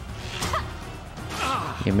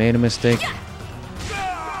 You made a mistake.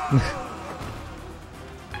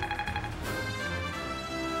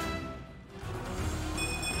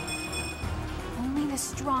 Only the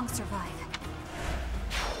strong survive.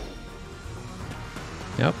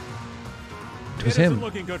 Yep. It was It him. isn't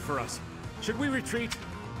looking good for us. Should we retreat?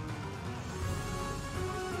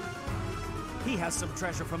 He has some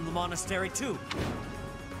treasure from the monastery too.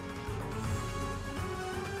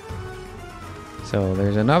 So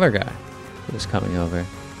there's another guy who's coming over.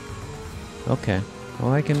 Okay.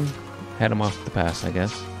 Well, I can head him off the pass, I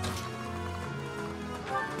guess.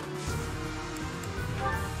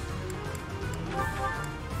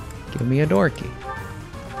 Give me a door key.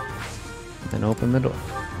 And open the door.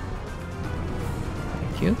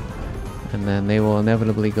 Thank you. And then they will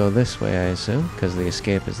inevitably go this way, I assume, because the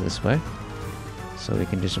escape is this way. So we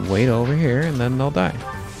can just wait over here and then they'll die.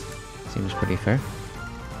 Seems pretty fair.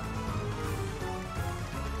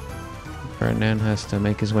 Ferdinand has to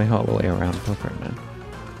make his way all the way around for Ferdinand.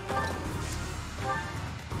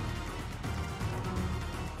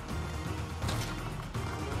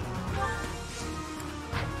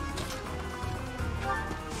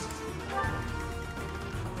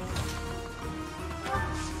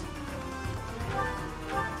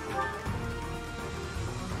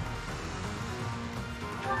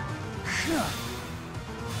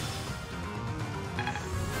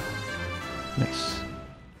 Nice.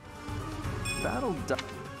 Battle done.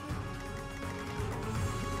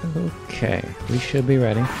 Okay, we should be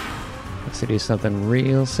ready. Let's do something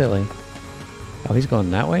real silly. Oh, he's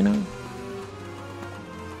going that way now?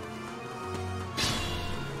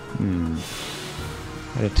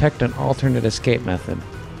 I detect an alternate escape method.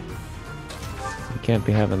 You can't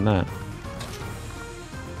be having that.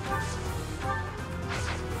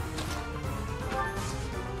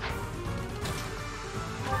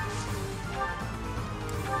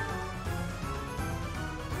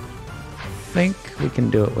 I think we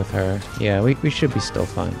can do it with her. Yeah, we should be still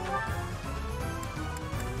fine.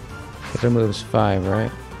 Because her move's 5,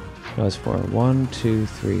 right? No, it's 4. 1, 2,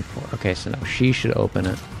 3, 4. Okay, so now she should open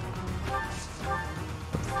it.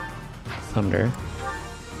 Thunder.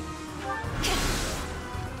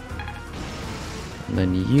 And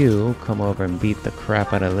then you come over and beat the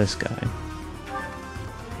crap out of this guy.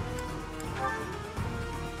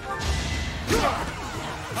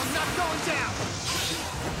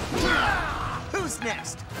 What's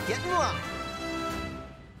next? Get in line.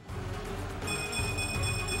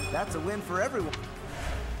 That's a win for everyone.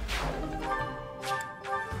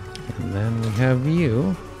 And then we have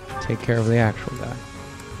you take care of the actual guy.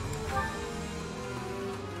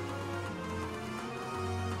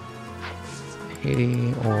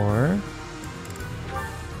 Or...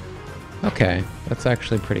 Okay, that's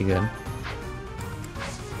actually pretty good.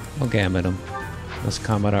 We'll gambit him. This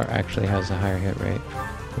combat art actually has a higher hit rate,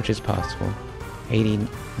 which is possible.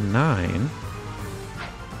 89.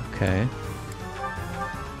 Okay.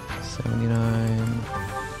 79.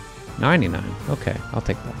 99. Okay, I'll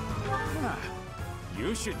take that.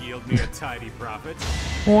 You should yield me a tidy profit.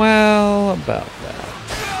 Well, about that.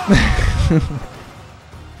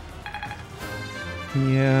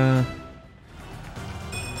 Yeah.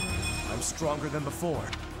 I'm stronger than before.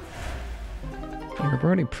 You're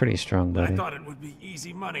already pretty strong, buddy. I thought it would be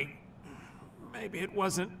easy money. Maybe it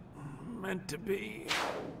wasn't meant to be.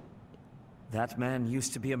 That man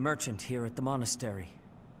used to be a merchant here at the monastery.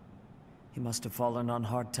 He must have fallen on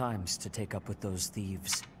hard times to take up with those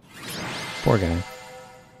thieves. Poor guy.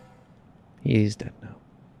 He's dead now.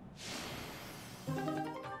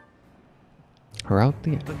 Out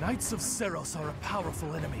the The Knights of Seros are a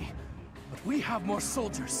powerful enemy, but we have more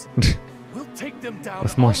soldiers. We'll take them down.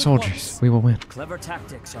 With more all at soldiers, once. we will win. Clever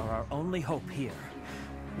tactics are our only hope here.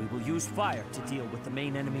 We will use fire to deal with the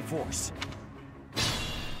main enemy force.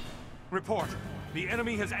 Report. The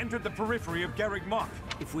enemy has entered the periphery of Garreg Mach.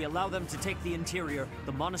 If we allow them to take the interior,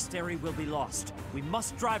 the monastery will be lost. We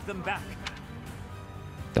must drive them back.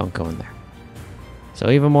 Don't go in there. So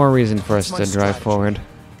even more reason for us to drive forward.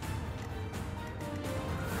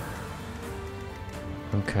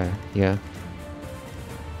 Okay, yeah.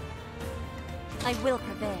 I will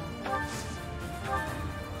prevail.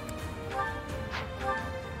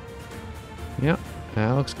 Yep,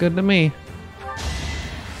 that looks good to me.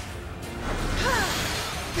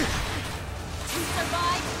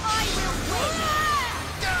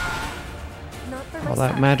 All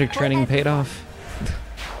that magic training paid off.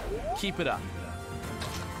 Keep it up.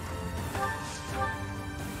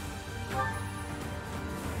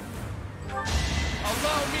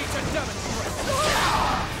 Allow me to demonstrate.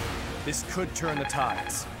 This could turn the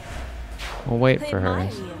tides. We'll wait for her.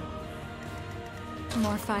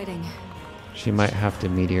 More fighting. She might have to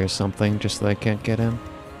meteor something just so I can't get in.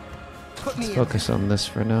 Let's focus on this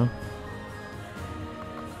for now.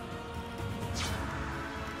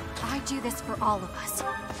 I do this for all of us.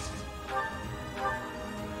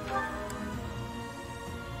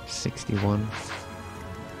 61.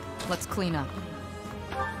 Let's clean up.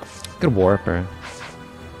 Could warp her.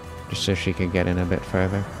 Just so she could get in a bit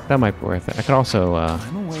further. That might be worth it. I could also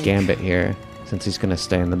gambit here, since he's gonna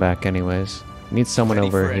stay in the back anyways. Need someone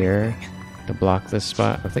over here to block this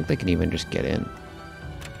spot. I think they can even just get in.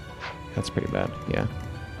 That's pretty bad, yeah.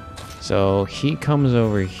 So he comes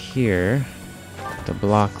over here to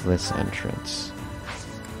block this entrance.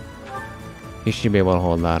 He should be able to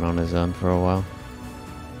hold that on his own for a while.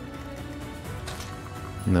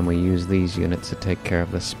 And then we use these units to take care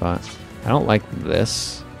of this spot. I don't like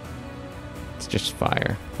this. It's just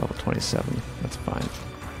fire. Level 27. That's fine.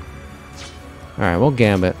 Alright, we'll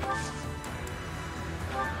gambit.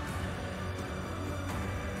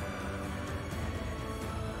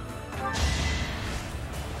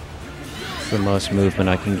 It's the most movement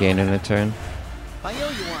I can gain in a turn. I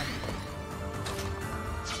owe you one.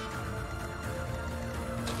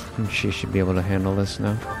 And she should be able to handle this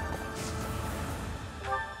now.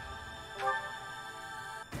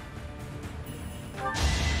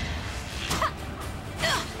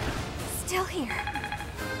 Still here.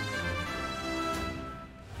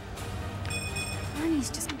 Arnie's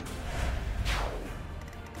just...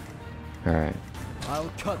 Alright.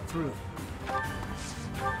 I'll cut through.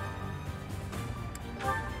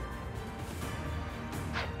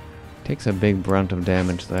 Takes a big brunt of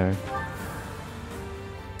damage there.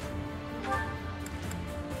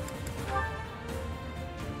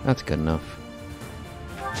 That's good enough.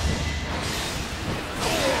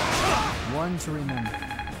 One to remember.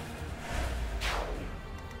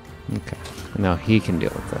 Okay. Now he can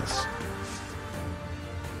deal with this.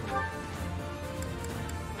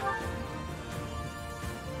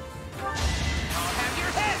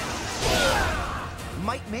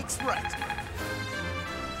 Might makes right.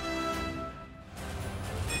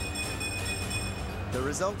 The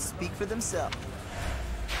results speak for themselves.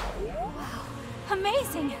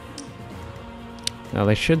 Amazing! Now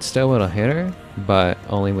they should still be able to hit her, but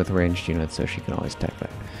only with ranged units, so she can always attack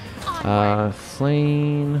back.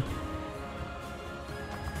 Flame.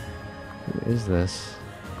 Who is this?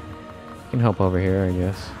 Can help over here, I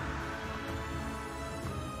guess.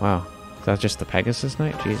 wow. Is that just the Pegasus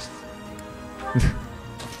Knight? Jeez.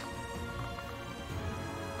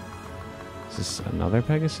 Is this another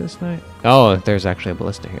Pegasus Knight? Oh, there's actually a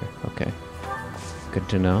ballista here. Okay. Good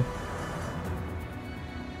to know.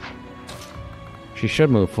 She should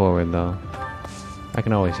move forward, though. I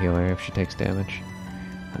can always heal her if she takes damage.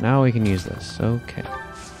 But now we can use this. Okay.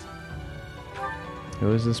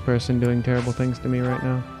 Who is this person doing terrible things to me right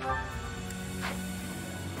now?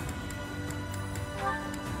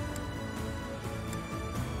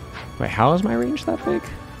 Wait, how is my range that big?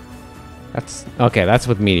 That's... okay, that's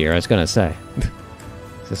with Meteor, I was gonna say.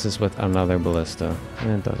 This is with another ballista.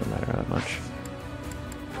 It doesn't matter that much.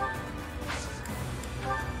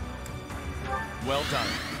 Well done.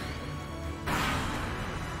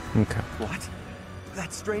 Okay. What?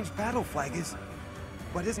 That strange battle flag is...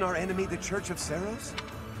 But isn't our enemy the Church of Seros?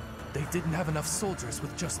 They didn't have enough soldiers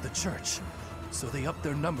with just the church, so they upped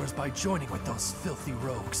their numbers by joining with those filthy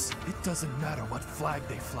rogues. It doesn't matter what flag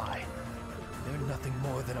they fly. They're nothing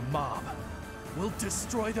more than a mob. We'll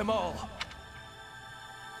destroy them all.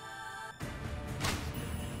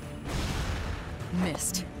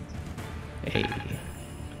 Missed. Hey.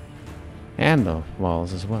 And the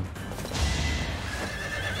walls as well.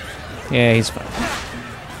 Yeah, he's fine.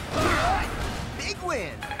 Big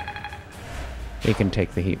win. He can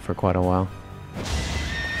take the heat for quite a while.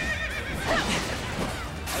 I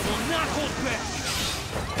will not hold back.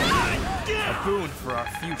 A boon for our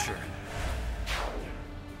future.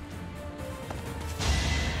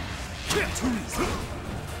 Too easy.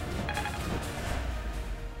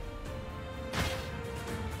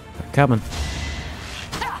 Coming.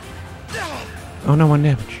 Oh no, 1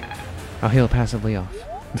 damage. I'll heal passively off.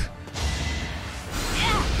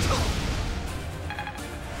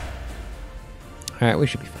 Alright, we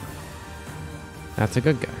should be fine. That's a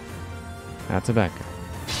good guy. That's a bad guy.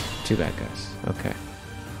 2 bad guys. Okay.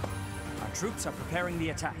 Our troops are preparing the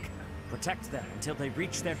attack. Protect them until they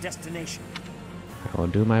reach their destination. I will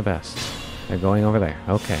do my best. They're going over there.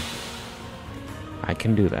 Okay. I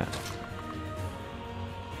can do that.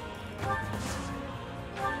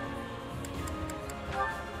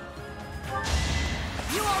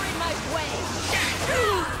 You are in my way.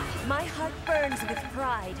 My heart burns with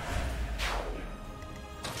pride.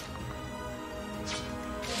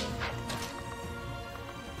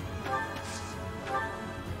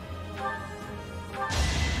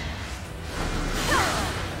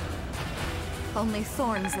 Only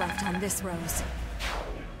thorns left on this rose.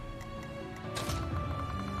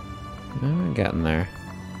 I'm getting there.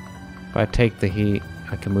 If I take the heat,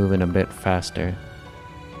 I can move in a bit faster.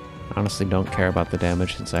 Honestly, don't care about the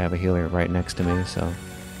damage since I have a healer right next to me, so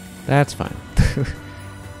that's fine.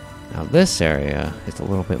 Now this area is a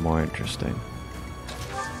little bit more interesting.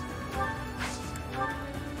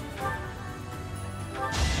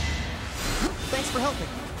 Thanks for helping.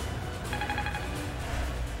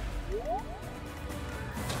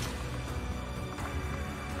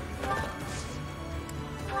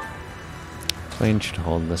 Lane should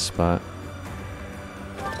hold this spot.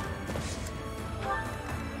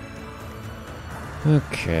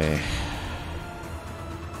 Okay.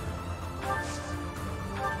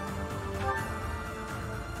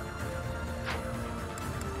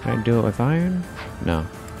 Can I do it with iron? No.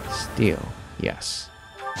 Steel. Yes.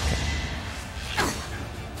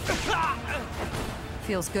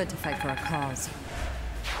 Feels good to fight for a cause.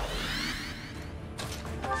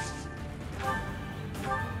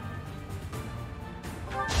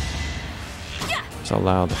 Let's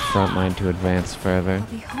allow the front line to advance further. I'll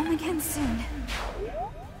be home again soon.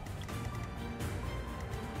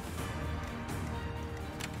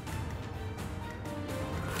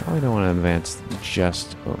 Probably don't want to advance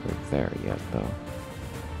just over there yet, though.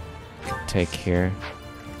 Could take here.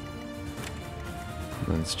 And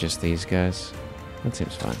then it's just these guys. That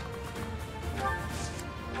seems fine.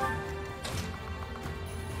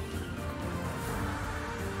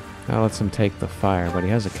 That lets him take the fire, but he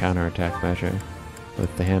has a counterattack measure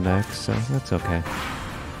with the hand axe, so that's okay.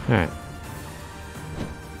 Alright.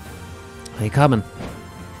 Are you coming?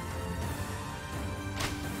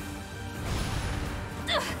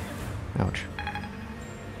 Ouch.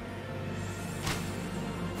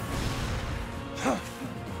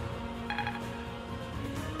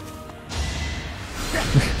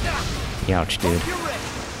 Ouch, dude.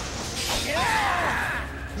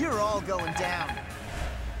 You're all going down.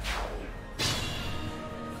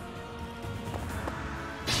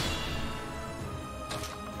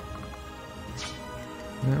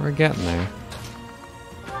 We're getting there.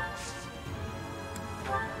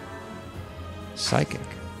 Psychic.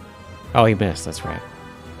 Oh, he missed, that's right.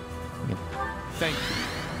 Thank you.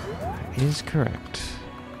 That is correct.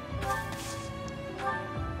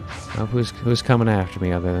 Oh, who's coming after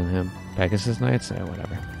me other than him? Pegasus Knights? Eh,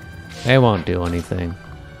 whatever. They won't do anything.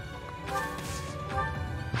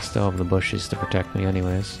 I still have the bushes to protect me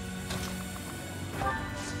anyways.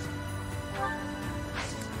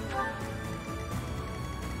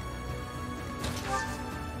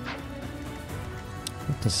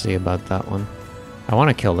 To see about that one. I want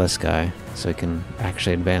to kill this guy so he can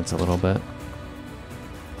actually advance a little bit.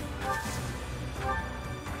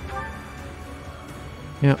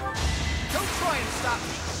 Yep.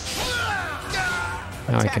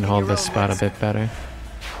 Now I can hold this spot a bit better.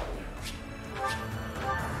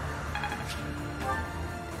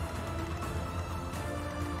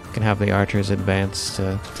 Can have the archers advance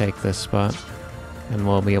to take this spot, and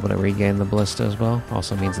we'll be able to regain the ballista as well.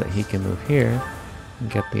 Also means that he can move here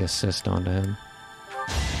and get the assist onto him.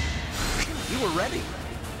 You were ready.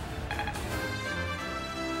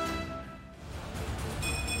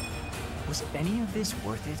 Was any of this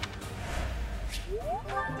worth it?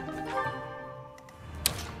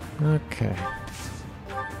 Okay.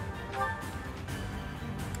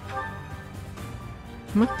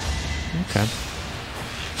 Okay.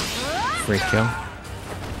 Free kill.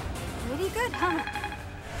 Pretty good, huh?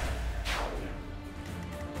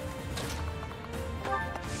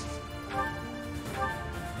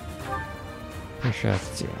 Pretty sure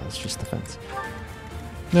that's, yeah, it's just the fence.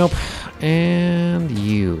 Nope. And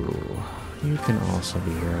you. You can also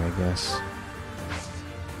be here, I guess.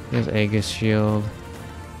 Here's Aegis Shield.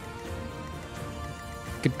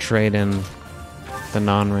 Could trade in the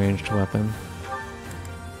non-ranged weapon.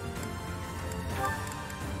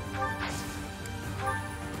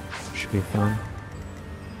 Should be fun.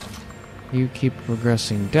 You keep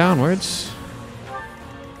progressing downwards.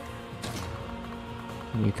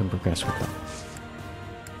 And you can progress with them.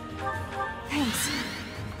 Thanks.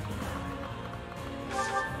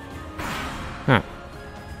 Huh.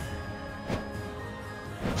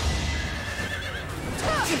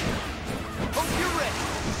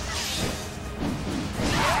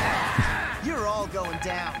 You're all going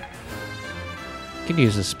down. Could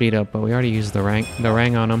use the speed up, but we already used the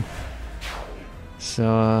rang on him. So,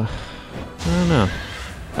 I don't know.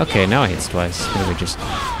 Okay, now he hits twice. Maybe we just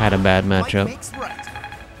had a bad matchup.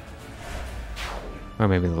 Or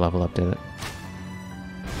maybe the level up did it.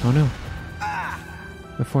 Oh no.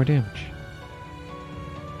 The 4 damage.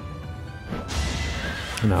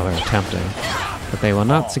 No, they're attempting, but they will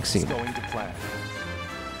not succeed.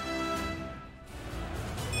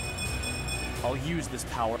 I'll use this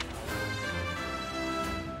power.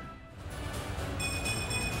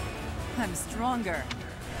 I'm stronger.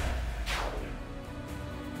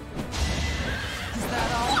 Is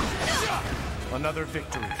that all? Another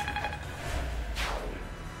victory.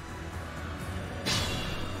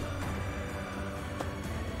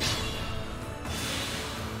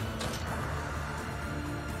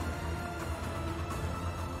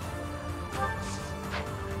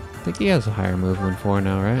 I think he has a higher move than 4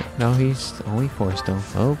 now, right? No, he's only 4 still.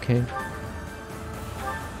 Okay.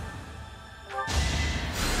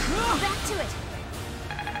 Back to it.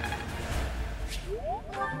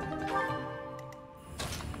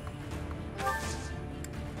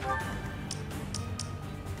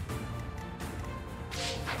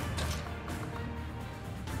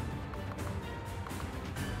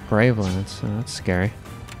 Brave Lance, oh, that's scary.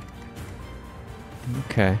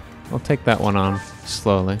 Okay, I'll take that one on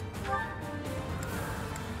slowly.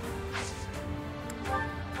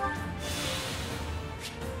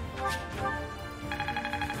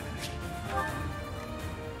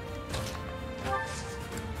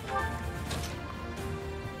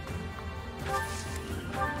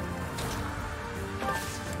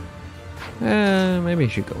 Maybe you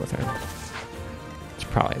should go with her. It's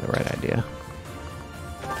probably the right idea.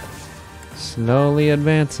 Slowly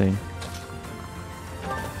advancing.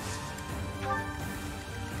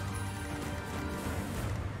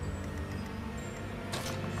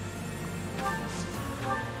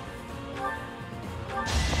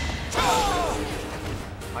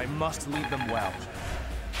 I must lead them well.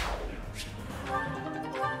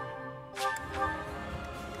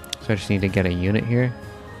 So I just need to get a unit here.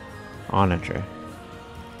 Onager.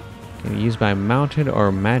 Can be used by mounted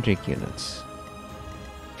or magic units.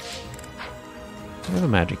 I have a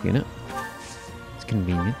magic unit. It's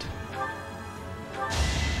convenient.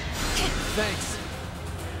 Thanks.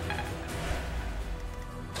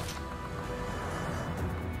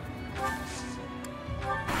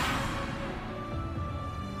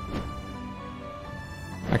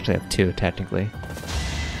 Actually, I have 2 technically.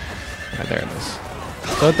 Right, there it is.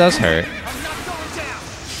 So it does hurt.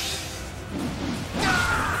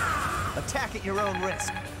 Attack at your own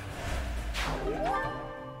risk.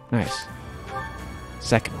 Nice.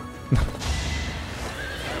 Second one.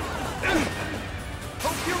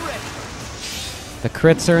 Hope you're ready. The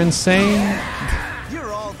crits are insane.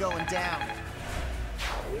 You're all going down.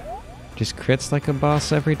 Just crits like a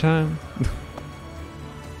boss every time.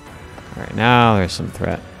 Alright, now there's some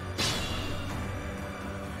threat.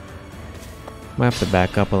 Might have to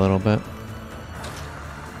back up a little bit.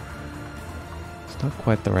 It's not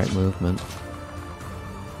quite the right movement.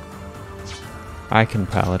 I can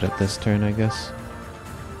pilot it this turn, I guess.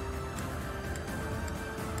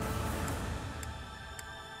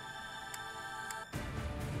 I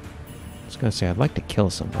was gonna say, I'd like to kill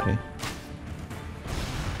somebody.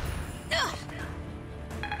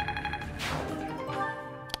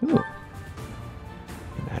 Ooh.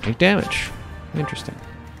 Magic damage. Interesting.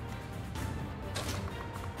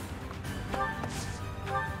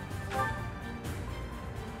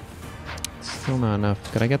 Still not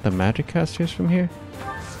enough. Could I get the magic casters from here?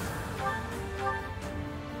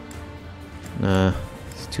 Nah,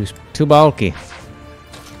 it's too bulky.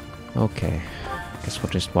 Okay, guess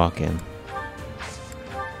we'll just walk in.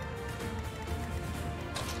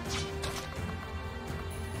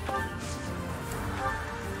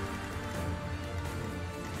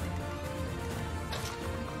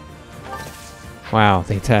 Wow,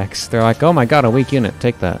 the attacks. They're like, oh my god, a weak unit,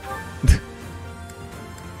 take that.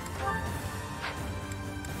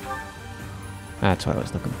 That's what I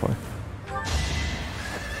was looking for.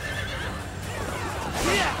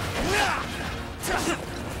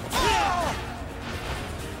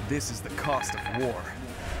 This is the cost of war.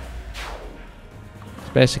 It's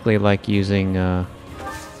basically like using an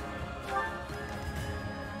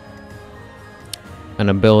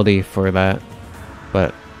ability for that,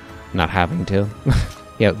 but not having to.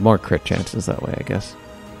 Yeah, more crit chances that way, I guess.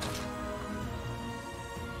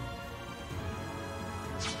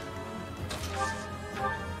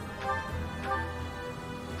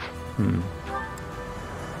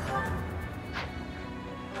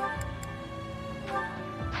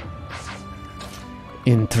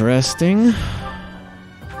 Interesting.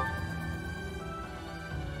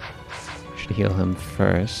 Should heal him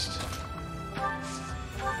first.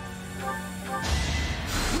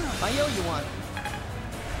 I owe you one.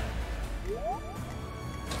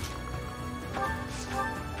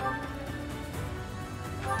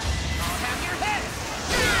 I'll have your head.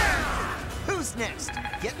 Who's next?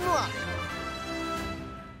 Get in line.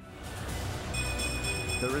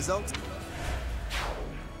 The result.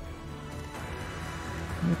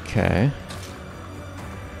 Okay.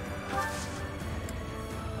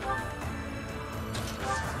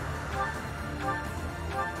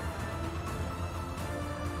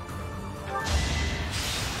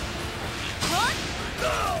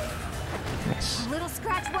 Nice. A little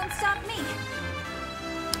scratch won't stop me.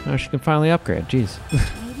 Oh, she can finally upgrade. Jeez.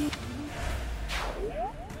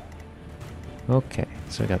 Okay,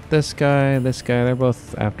 so I got this guy, this guy. They're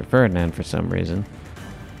both after Ferdinand for some reason.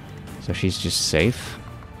 So she's just safe.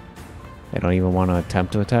 They don't even want to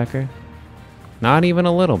attempt to attack her. Not even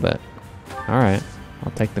a little bit. Alright,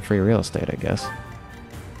 I'll take the free real estate, I guess.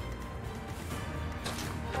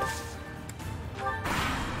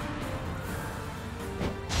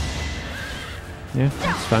 Yeah,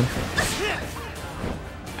 that's fine.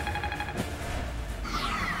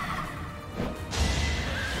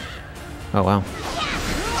 Oh wow.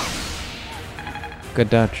 Good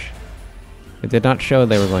dodge. It did not show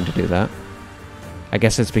they were going to do that. I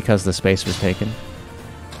guess it's because the space was taken.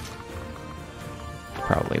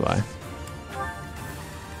 Probably why.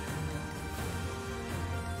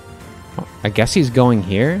 Oh, I guess he's going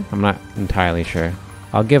here? I'm not entirely sure.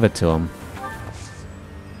 I'll give it to him.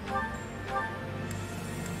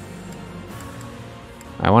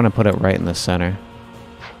 I want to put it right in the center.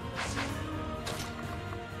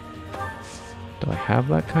 Do I have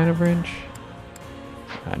that kind of range?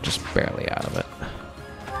 I'm just barely out of it.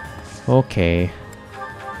 Okay.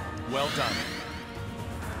 Well done.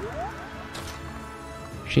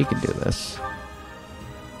 She can do this.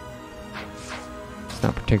 It's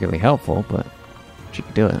not particularly helpful, but she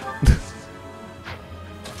can do it.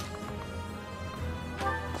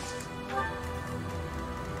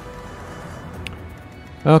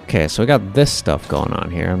 Okay, so we got this stuff going on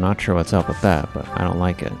here. I'm not sure what's up with that, but I don't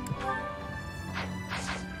like it.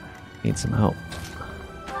 Need some help.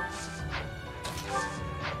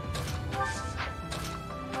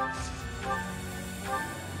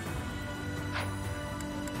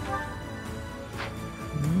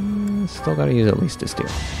 Still gotta use at least a steal.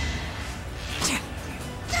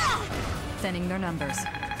 Thinning their numbers.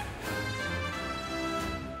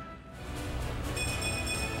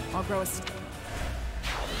 I'll grow a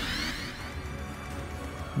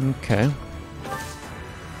Okay.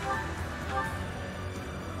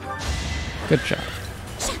 Good job.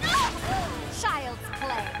 Child's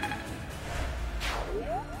play.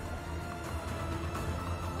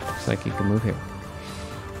 Looks like you can move here.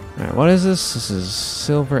 Alright, what is this? This is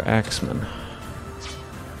Silver Axeman.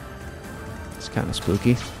 It's kind of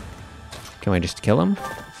spooky. Can we just kill him?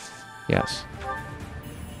 Yes.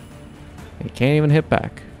 He can't even hit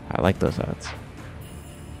back. I like those odds.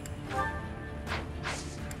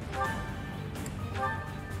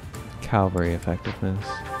 Cavalry effectiveness.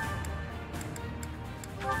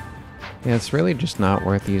 Yeah, it's really just not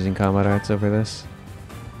worth using combat arts over this.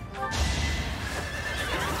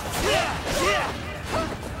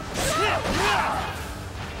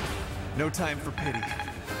 No time for pity.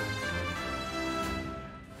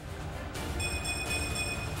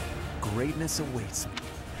 Greatness awaits me.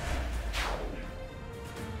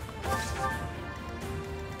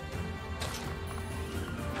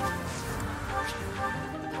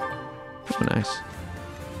 Oh, nice.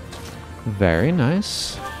 Very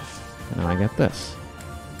nice. Now I get this.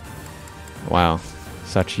 Wow.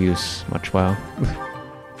 Such use. Much wow.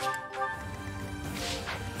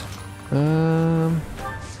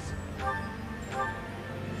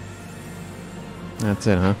 That's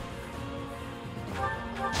it, huh?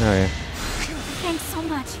 Oh, yeah. Thanks so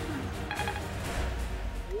much.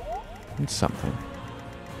 It's something.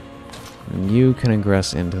 And you can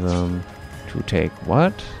ingress into them to take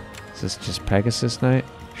what? Is this just Pegasus Knight?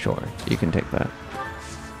 Sure, you can take that.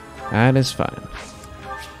 That is fine.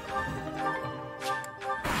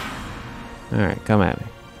 Alright, come at me.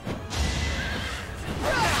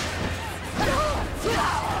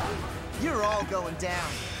 You're all going down.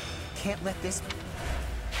 Can't let this...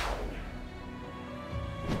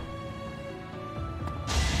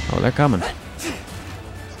 Oh, they're coming.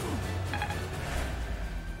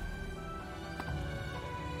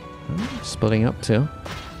 Splitting up too.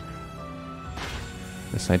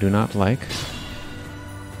 This I do not like.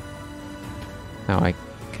 Now I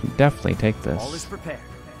can definitely take this. All is prepared.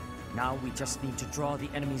 Now we just need to draw the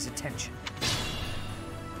enemy's attention.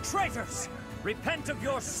 Traitors! Repent of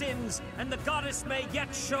your sins, and the goddess may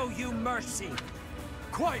yet show you mercy.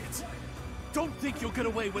 Quiet! Don't think you'll get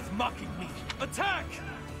away with mocking me. Attack!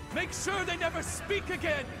 Make sure they never speak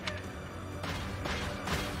again!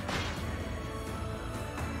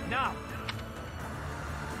 Now!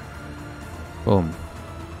 Boom.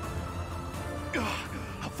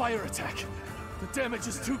 A fire attack. The damage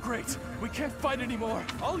is too great. We can't fight anymore.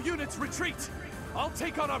 All units retreat. I'll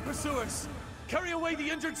take on our pursuers. Carry away the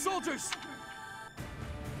injured soldiers.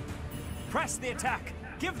 Press the attack.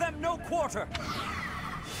 Give them no quarter.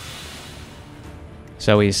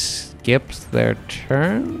 So we skipped their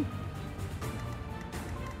turn?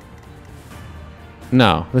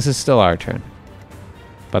 No, this is still our turn.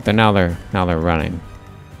 But now they're running.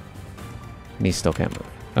 And he still can't move.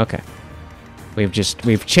 Okay.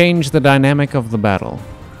 We've changed the dynamic of the battle.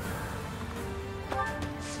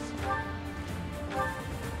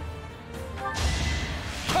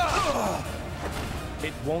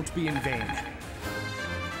 It won't be in vain.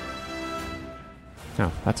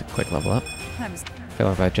 Oh, that's a quick level up. I feel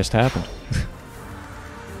like that just happened.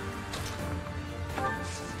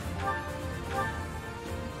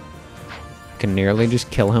 Can nearly just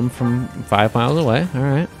kill him from 5 miles away.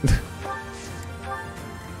 Alright.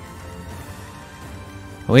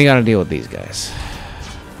 We gotta deal with these guys.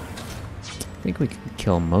 I think we can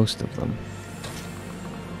kill most of them.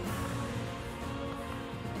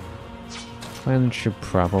 Gwen should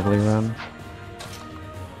probably run.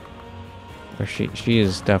 Or she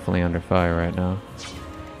is definitely under fire right now.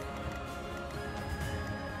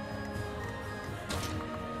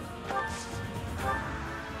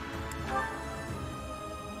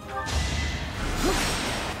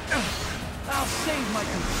 I'll save my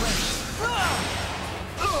complaints.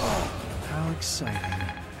 How exciting.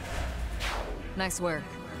 Nice work.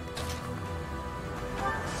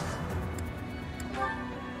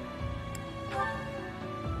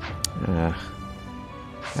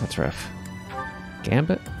 That's rough.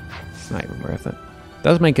 Gambit? Not even worth it.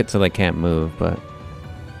 Does make it so they can't move, but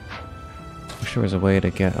wish there was a way to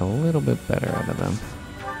get a little bit better out of them.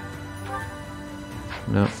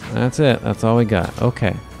 No, that's it. That's all we got.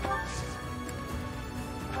 Okay.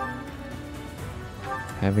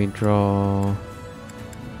 Heavy draw.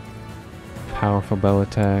 Powerful bow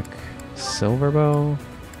attack. Silver bow.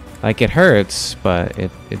 Like, it hurts, but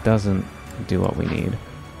it doesn't do what we need.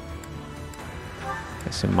 I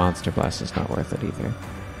assume Monster Blast is not worth it either.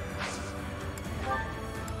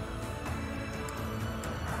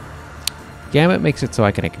 Gambit makes it so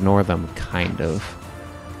I can ignore them, kind of.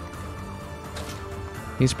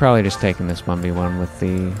 He's probably just taking this 1v1 with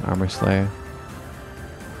the Armor Slayer.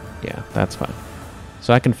 Yeah, that's fine.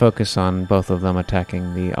 So I can focus on both of them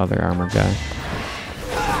attacking the other armor guy.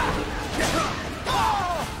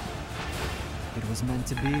 It was meant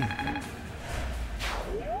to be.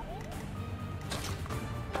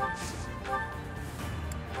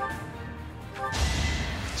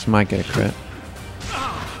 This might get a crit.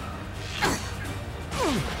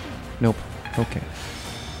 Nope. Okay.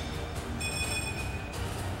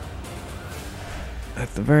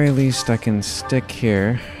 At the very least, I can stick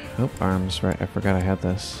here. Oh, arms, right. I forgot I had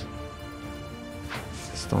this.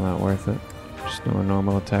 Still not worth it. Just do a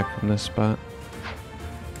normal attack from this spot.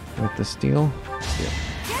 With the steel.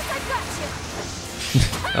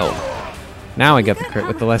 Oh. Now I get the crit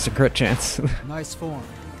with the lesser crit chance. Nice form.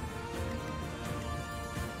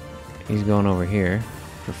 He's going over here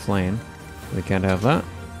for flame. We can't have that.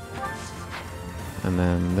 And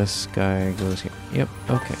then this guy goes here. Yep,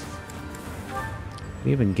 okay.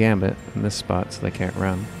 We even Gambit in this spot so they can't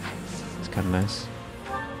run. It's kind of nice.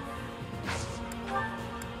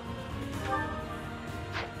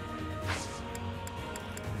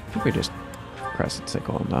 I think we just Crescent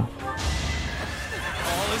Sickle him though. All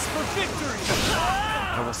is for victory!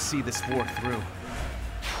 I will see this war through.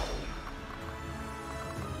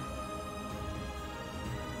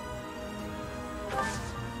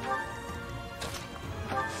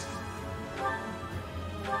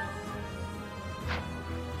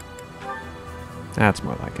 That's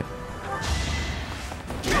more like it.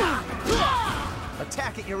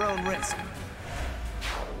 Attack at your own risk.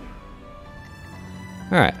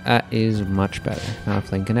 Alright, that is much better. Now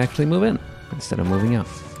Flame can actually move in instead of moving out.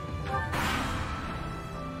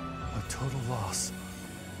 A total loss.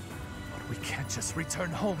 But we can't just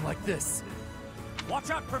return home like this.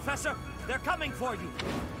 Watch out, Professor! They're coming for you!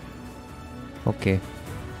 Okay.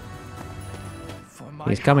 For my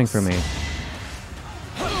He's coming house. for me.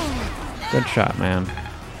 Good shot, man.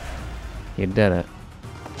 You did it.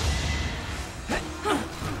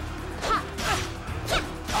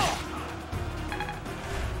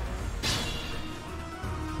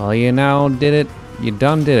 Well, you now did it. You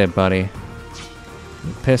done did it, buddy.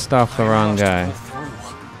 You pissed off the wrong guy.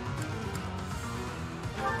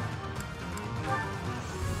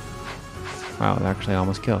 Wow, it actually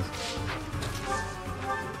almost killed.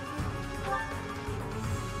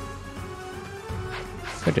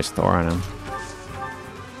 Could just Thor on him.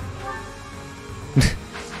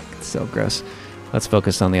 It's so gross. Let's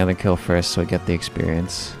focus on the other kill first so we get the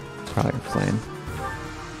experience. Probably a flame.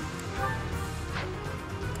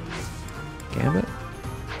 Gambit?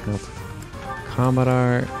 Go. Combat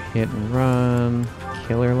Art, hit and run,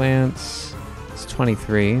 Killer Lance. It's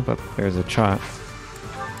 23, but there's a chop.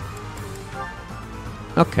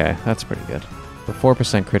 Okay, that's pretty good. The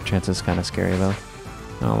 4% crit chance is kind of scary though.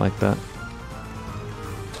 I don't like that.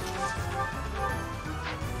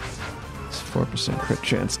 4% crit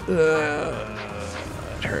chance. It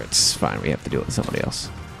hurts. Fine, we have to do it with somebody else.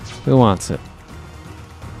 Who wants it?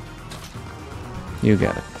 You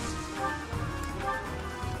get it.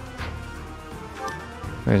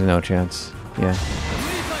 There's no chance. Yeah.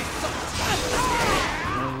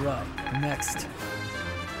 Alright, next.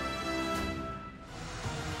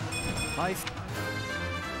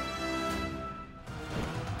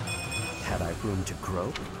 Had I room to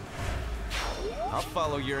grow? I'll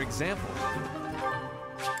follow your example.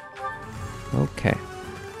 Okay.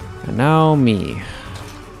 And now me.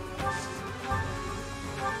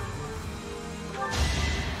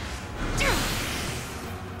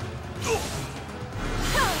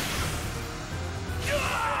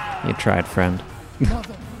 You tried, friend.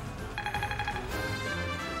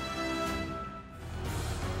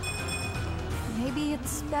 Maybe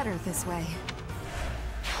it's better this way.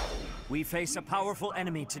 We face a powerful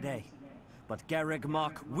enemy today, but Garreg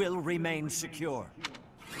Mach will remain secure.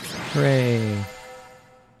 Hooray.